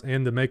themselves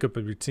and the makeup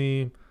of your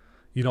team.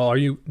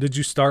 Did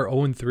you start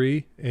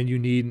 0-3 and you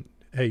need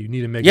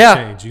to make a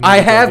change? I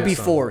have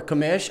before,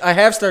 Kamish. I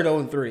have started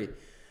 0-3.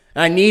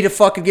 And I need to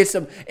fucking get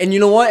some. And you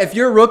know what? If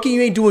you're a rookie,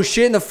 you ain't doing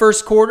shit in the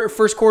first quarter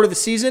of the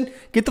season,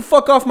 get the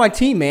fuck off my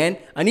team, man.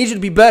 I need you to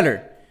be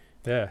better.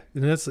 Yeah,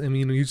 and that's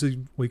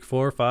usually week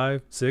 4,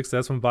 5, 6.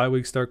 That's when bye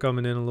weeks start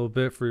coming in a little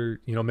bit for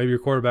maybe your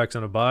quarterback's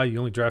on a bye. You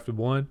only drafted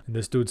 1, and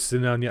this dude's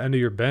sitting on the end of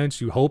your bench.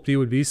 You hoped he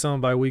would be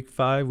some by week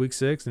 5, week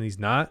 6, and he's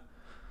not.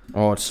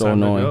 Oh, it's so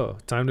annoying.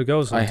 Time to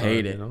go. I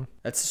hate it.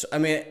 That's.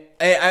 And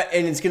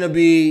it's gonna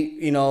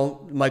be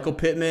Michael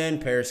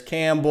Pittman, Paris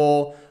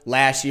Campbell.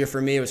 Last year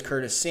for me it was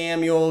Curtis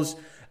Samuels.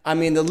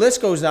 The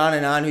list goes on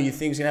and on. Who you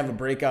think is gonna have a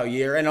breakout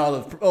year, and all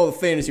the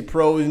fantasy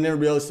pros and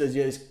everybody else says,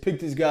 just pick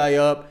this guy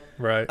up.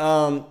 Right.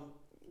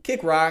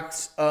 Kick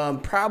rocks.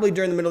 Probably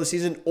during the middle of the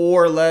season,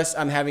 or less.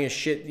 I'm having a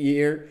shit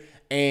year,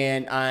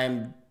 and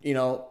I'm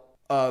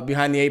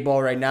behind the 8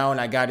 ball right now,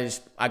 and I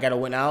gotta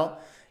win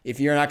out.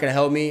 If you're not gonna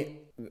help me,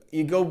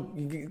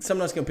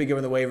 someone else can pick up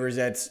in the waivers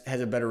that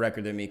has a better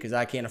record than me, because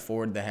I can't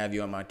afford to have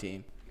you on my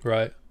team.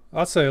 Right.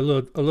 I'll say a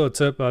little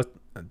tip. I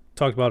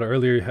talked about it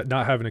earlier,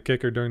 not having a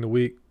kicker during the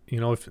week.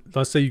 If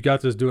let's say you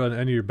got this dude on the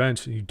end of your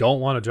bench, you don't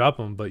want to drop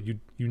him, but you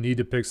need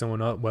to pick someone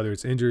up, whether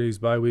it's injuries,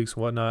 bye weeks,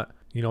 whatnot.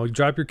 You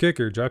drop your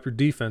kicker, drop your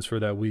defense for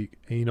that week,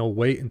 and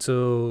wait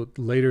until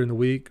later in the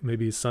week,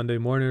 maybe Sunday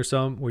morning or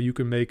something, where you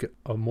can make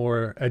a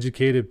more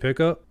educated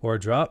pickup or a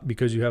drop,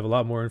 because you have a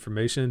lot more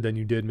information than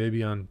you did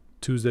maybe on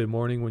Tuesday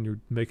morning when you're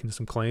making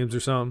some claims or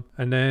something.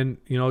 And then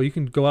you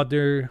can go out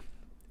there,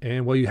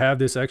 and you have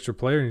this extra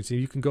player, and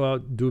you can go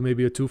out and do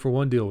maybe a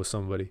 2-for-1 deal with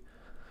somebody.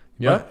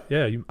 You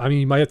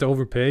might have to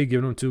overpay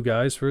giving them 2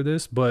 guys for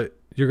this, but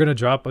you're gonna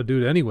drop a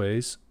dude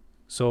anyways,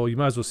 so you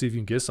might as well see if you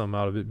can get something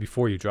out of it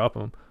before you drop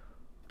them.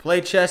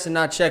 Play chess and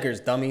not checkers,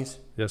 dummies.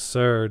 Yes,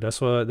 sir.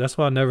 That's why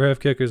I never have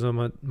kickers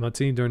on my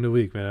team during the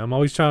week, man. I'm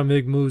always trying to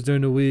make moves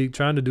during the week,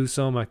 trying to do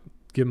something.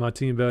 Get my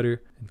team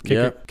better.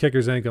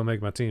 Kickers ain't gonna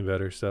make my team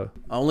better. So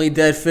only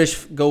dead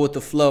fish go with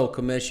the flow,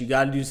 Kamish. You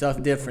got to do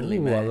stuff differently,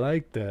 man. I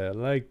like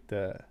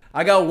that.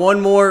 I got one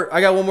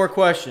more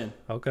question.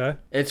 Okay.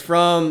 It's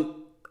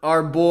from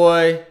our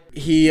boy.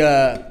 He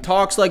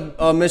talks like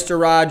Mr.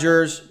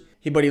 Rogers,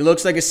 but he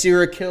looks like a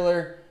serial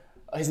killer.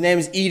 His name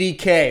is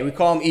EDK. We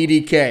call him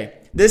EDK.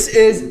 This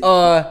is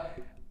a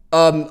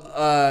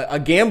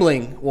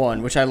gambling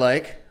one, which I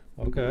like.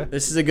 Okay.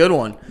 This is a good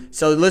one.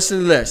 So listen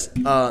to this.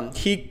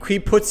 He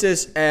puts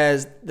this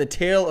as the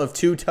tale of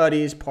 2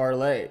 tutties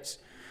parlays.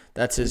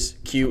 That's his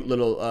cute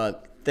little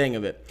thing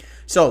of it.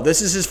 So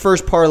this is his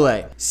first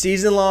parlay. So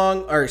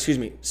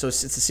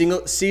it's a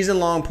single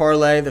season-long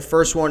parlay. The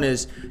first one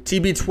is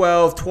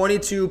TB12,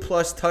 22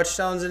 plus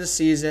touchdowns in a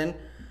season,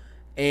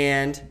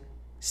 and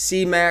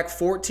C-Mac,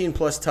 14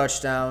 plus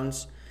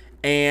touchdowns,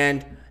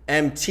 and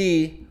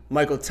MT,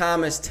 Michael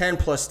Thomas, 10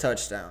 plus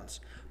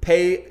touchdowns.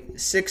 Pay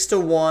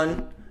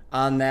 6-1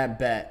 on that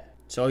bet.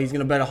 So he's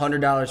gonna bet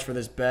 $100 for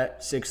this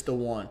bet,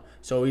 6-1.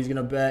 So he's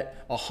gonna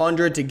bet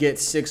 100 to get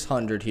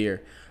 600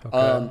 here.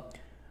 Okay.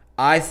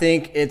 I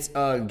think it's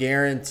a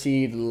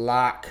guaranteed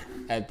lock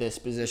at this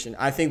position.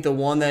 I think the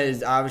one that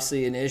is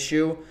obviously an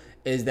issue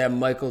is that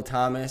Michael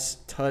Thomas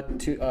 10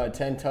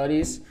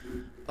 tutties.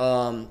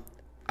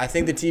 I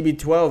think the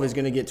TB12 is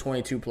going to get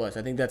 22 plus.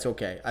 I think that's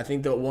okay. I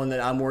think the one that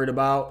I'm worried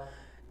about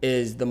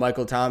is the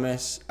Michael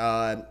Thomas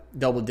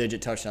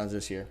double-digit touchdowns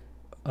this year.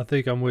 I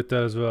think I'm with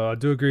that as well. I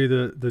do agree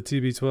the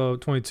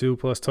TB12 22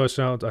 plus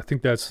touchdowns. I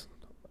think that's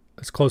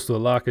as close to a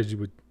lock as you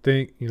would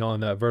think. On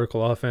that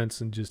vertical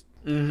offense and just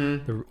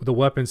the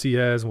weapons he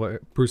has, and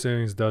what Bruce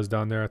Arians does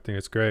down there. I think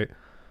it's great.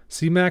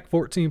 C-Mac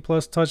 14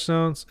 plus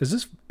touchdowns. Is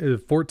this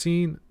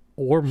 14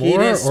 or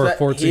more or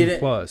 14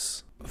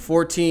 plus?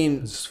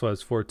 14. It's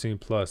 14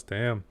 plus.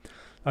 Damn.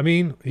 I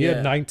mean, he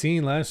had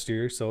 19 last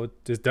year, so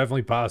it's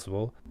definitely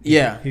possible.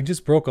 Yeah. He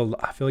just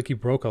I feel like he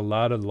broke a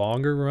lot of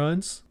longer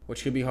runs.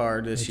 Which could be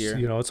hard this year.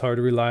 It's hard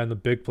to rely on the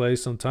big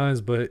plays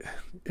sometimes, but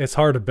it's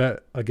hard to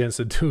bet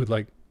against a dude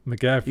like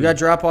McCaffrey. You got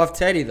drop off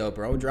Teddy, though,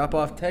 bro. Drop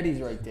off Teddy's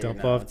right there.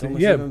 It's almost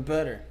even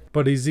better.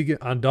 But is he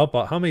on dump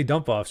off? How many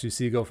dump offs you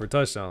see go for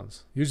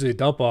touchdowns? Usually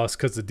dump offs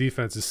because the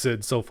defense is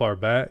sitting so far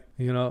back.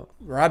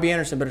 Robbie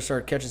Anderson better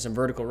start catching some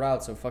vertical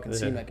routes so fucking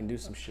C-Mac can do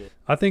some shit.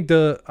 I think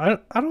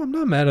I'm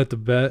not mad at the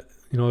bet.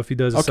 If he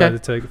does decide to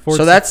take it. 14,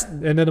 so that's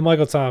and then the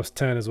Michael Thomas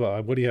 10 as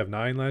well. What do you have,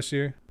 9 last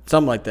year?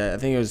 Something like that. I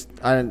think it was.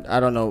 I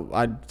don't know.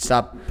 I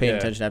stopped paying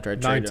attention after I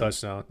traded 9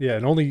 touchdowns. Yeah,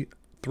 and only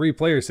 3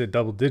 players hit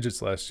double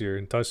digits last year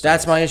in touchdowns.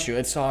 That's my issue.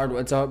 It's hard.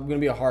 It's going to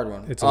be a hard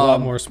one. It's a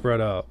lot more spread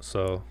out.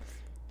 So.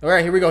 All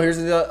right, here we go. Here's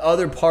the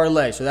other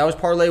parlay. So that was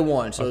parlay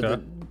 1. So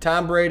the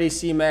Tom Brady,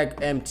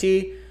 C-Mac,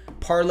 MT.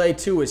 Parlay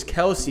 2 is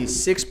Kelsey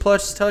 6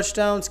 plus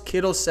touchdowns,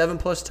 Kittle 7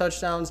 plus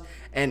touchdowns,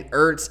 and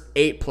Ertz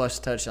 8 plus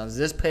touchdowns.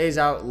 This pays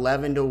out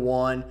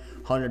 11-1,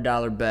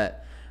 $100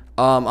 bet.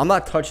 I'm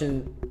not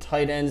touching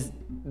tight ends,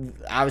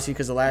 obviously,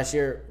 because of last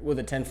year with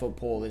a 10-foot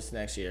pole this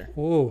next year.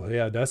 Oh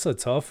yeah, that's a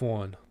tough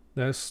one.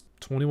 That's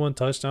 21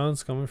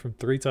 touchdowns coming from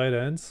 3 tight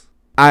ends.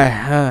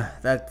 I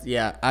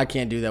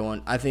can't do that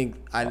one. I think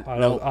I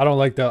don't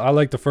like that. I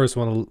like the first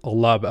one a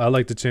lot. But I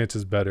like the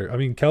chances better. I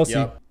mean,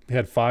 Kelsey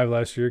had 5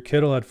 last year.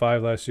 Kittle had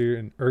 5 last year,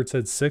 and Ertz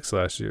had 6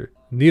 last year.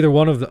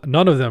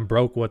 None of them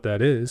broke what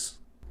that is.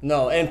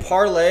 No, and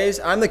parlays.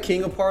 I'm the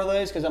king of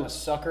parlays because I'm a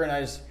sucker and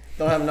I just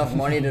don't have enough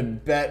money to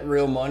bet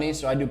real money.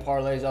 So I do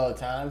parlays all the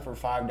time for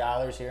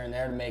 $5 here and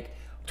there to make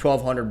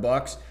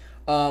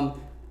 $1,200.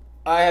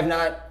 I have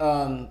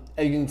not.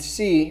 As you can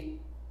see,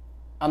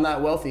 I'm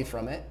not wealthy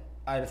from it.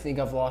 I think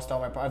I've lost all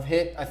my. I've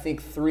hit, I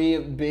think, 3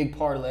 big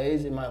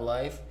parlays in my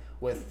life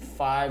with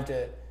 5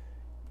 to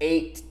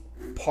 8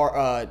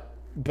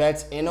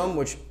 bets in them,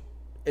 which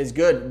is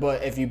good.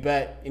 But if you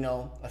bet,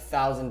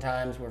 1,000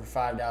 times for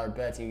 $5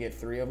 bets and you get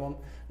 3 of them,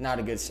 not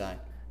a good sign.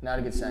 Not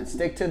a good sign.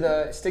 Stick to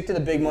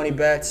the big money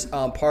bets.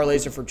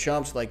 Parlays are for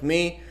chumps like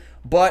me.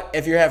 But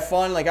if you have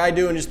fun like I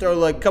do and just throw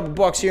like a couple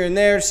bucks here and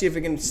there, see if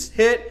it can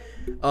hit.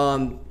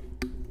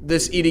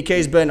 This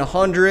EDK's been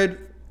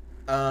 100.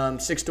 6-1,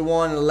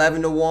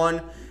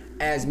 11-1.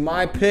 As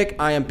my pick,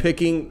 I am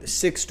picking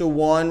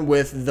 6-1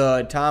 with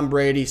the Tom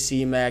Brady,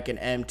 C-Mac, and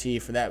MT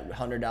for that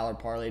 $100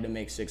 parlay to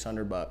make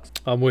 $600.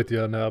 I'm with you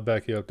on that. I'll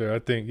back you up there. I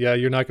think,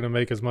 you're not going to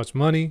make as much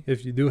money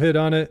if you do hit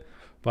on it,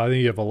 but I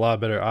think you have a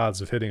lot better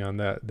odds of hitting on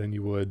that than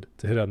you would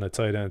to hit on the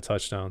tight end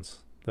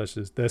touchdowns.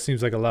 That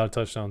seems like a lot of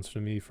touchdowns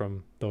for me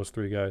from those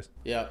 3 guys.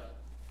 Yeah.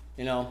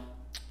 All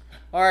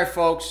right,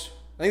 folks.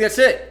 I think that's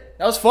it.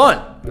 That was fun.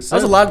 That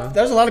was a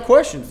lot of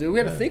questions, dude. We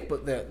had to think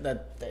about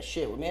that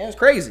shit, man. It was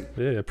crazy.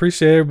 Yeah,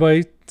 appreciate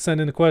everybody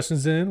sending the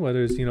questions in,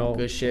 whether it's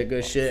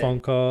good shit. Phone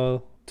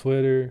call,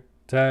 Twitter,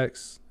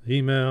 text,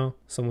 email.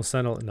 Someone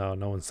sent no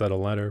one sent a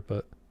letter,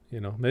 but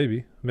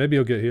maybe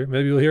you'll get here.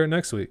 Maybe you'll hear it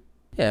next week.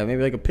 Yeah,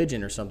 maybe like a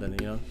pigeon or something.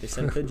 They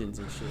send pigeons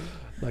and shit.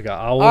 Like an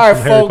owl. All right,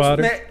 from folks. Harry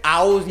Potter. Man,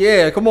 owls.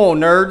 Yeah, come on,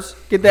 nerds.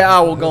 Get that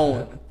owl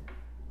going.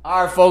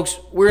 All right, folks.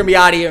 We're gonna be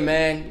out of here,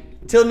 man.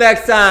 Till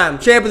next time.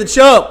 Champ of the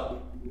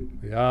Chump.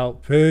 We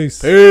out.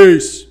 Peace.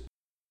 Peace.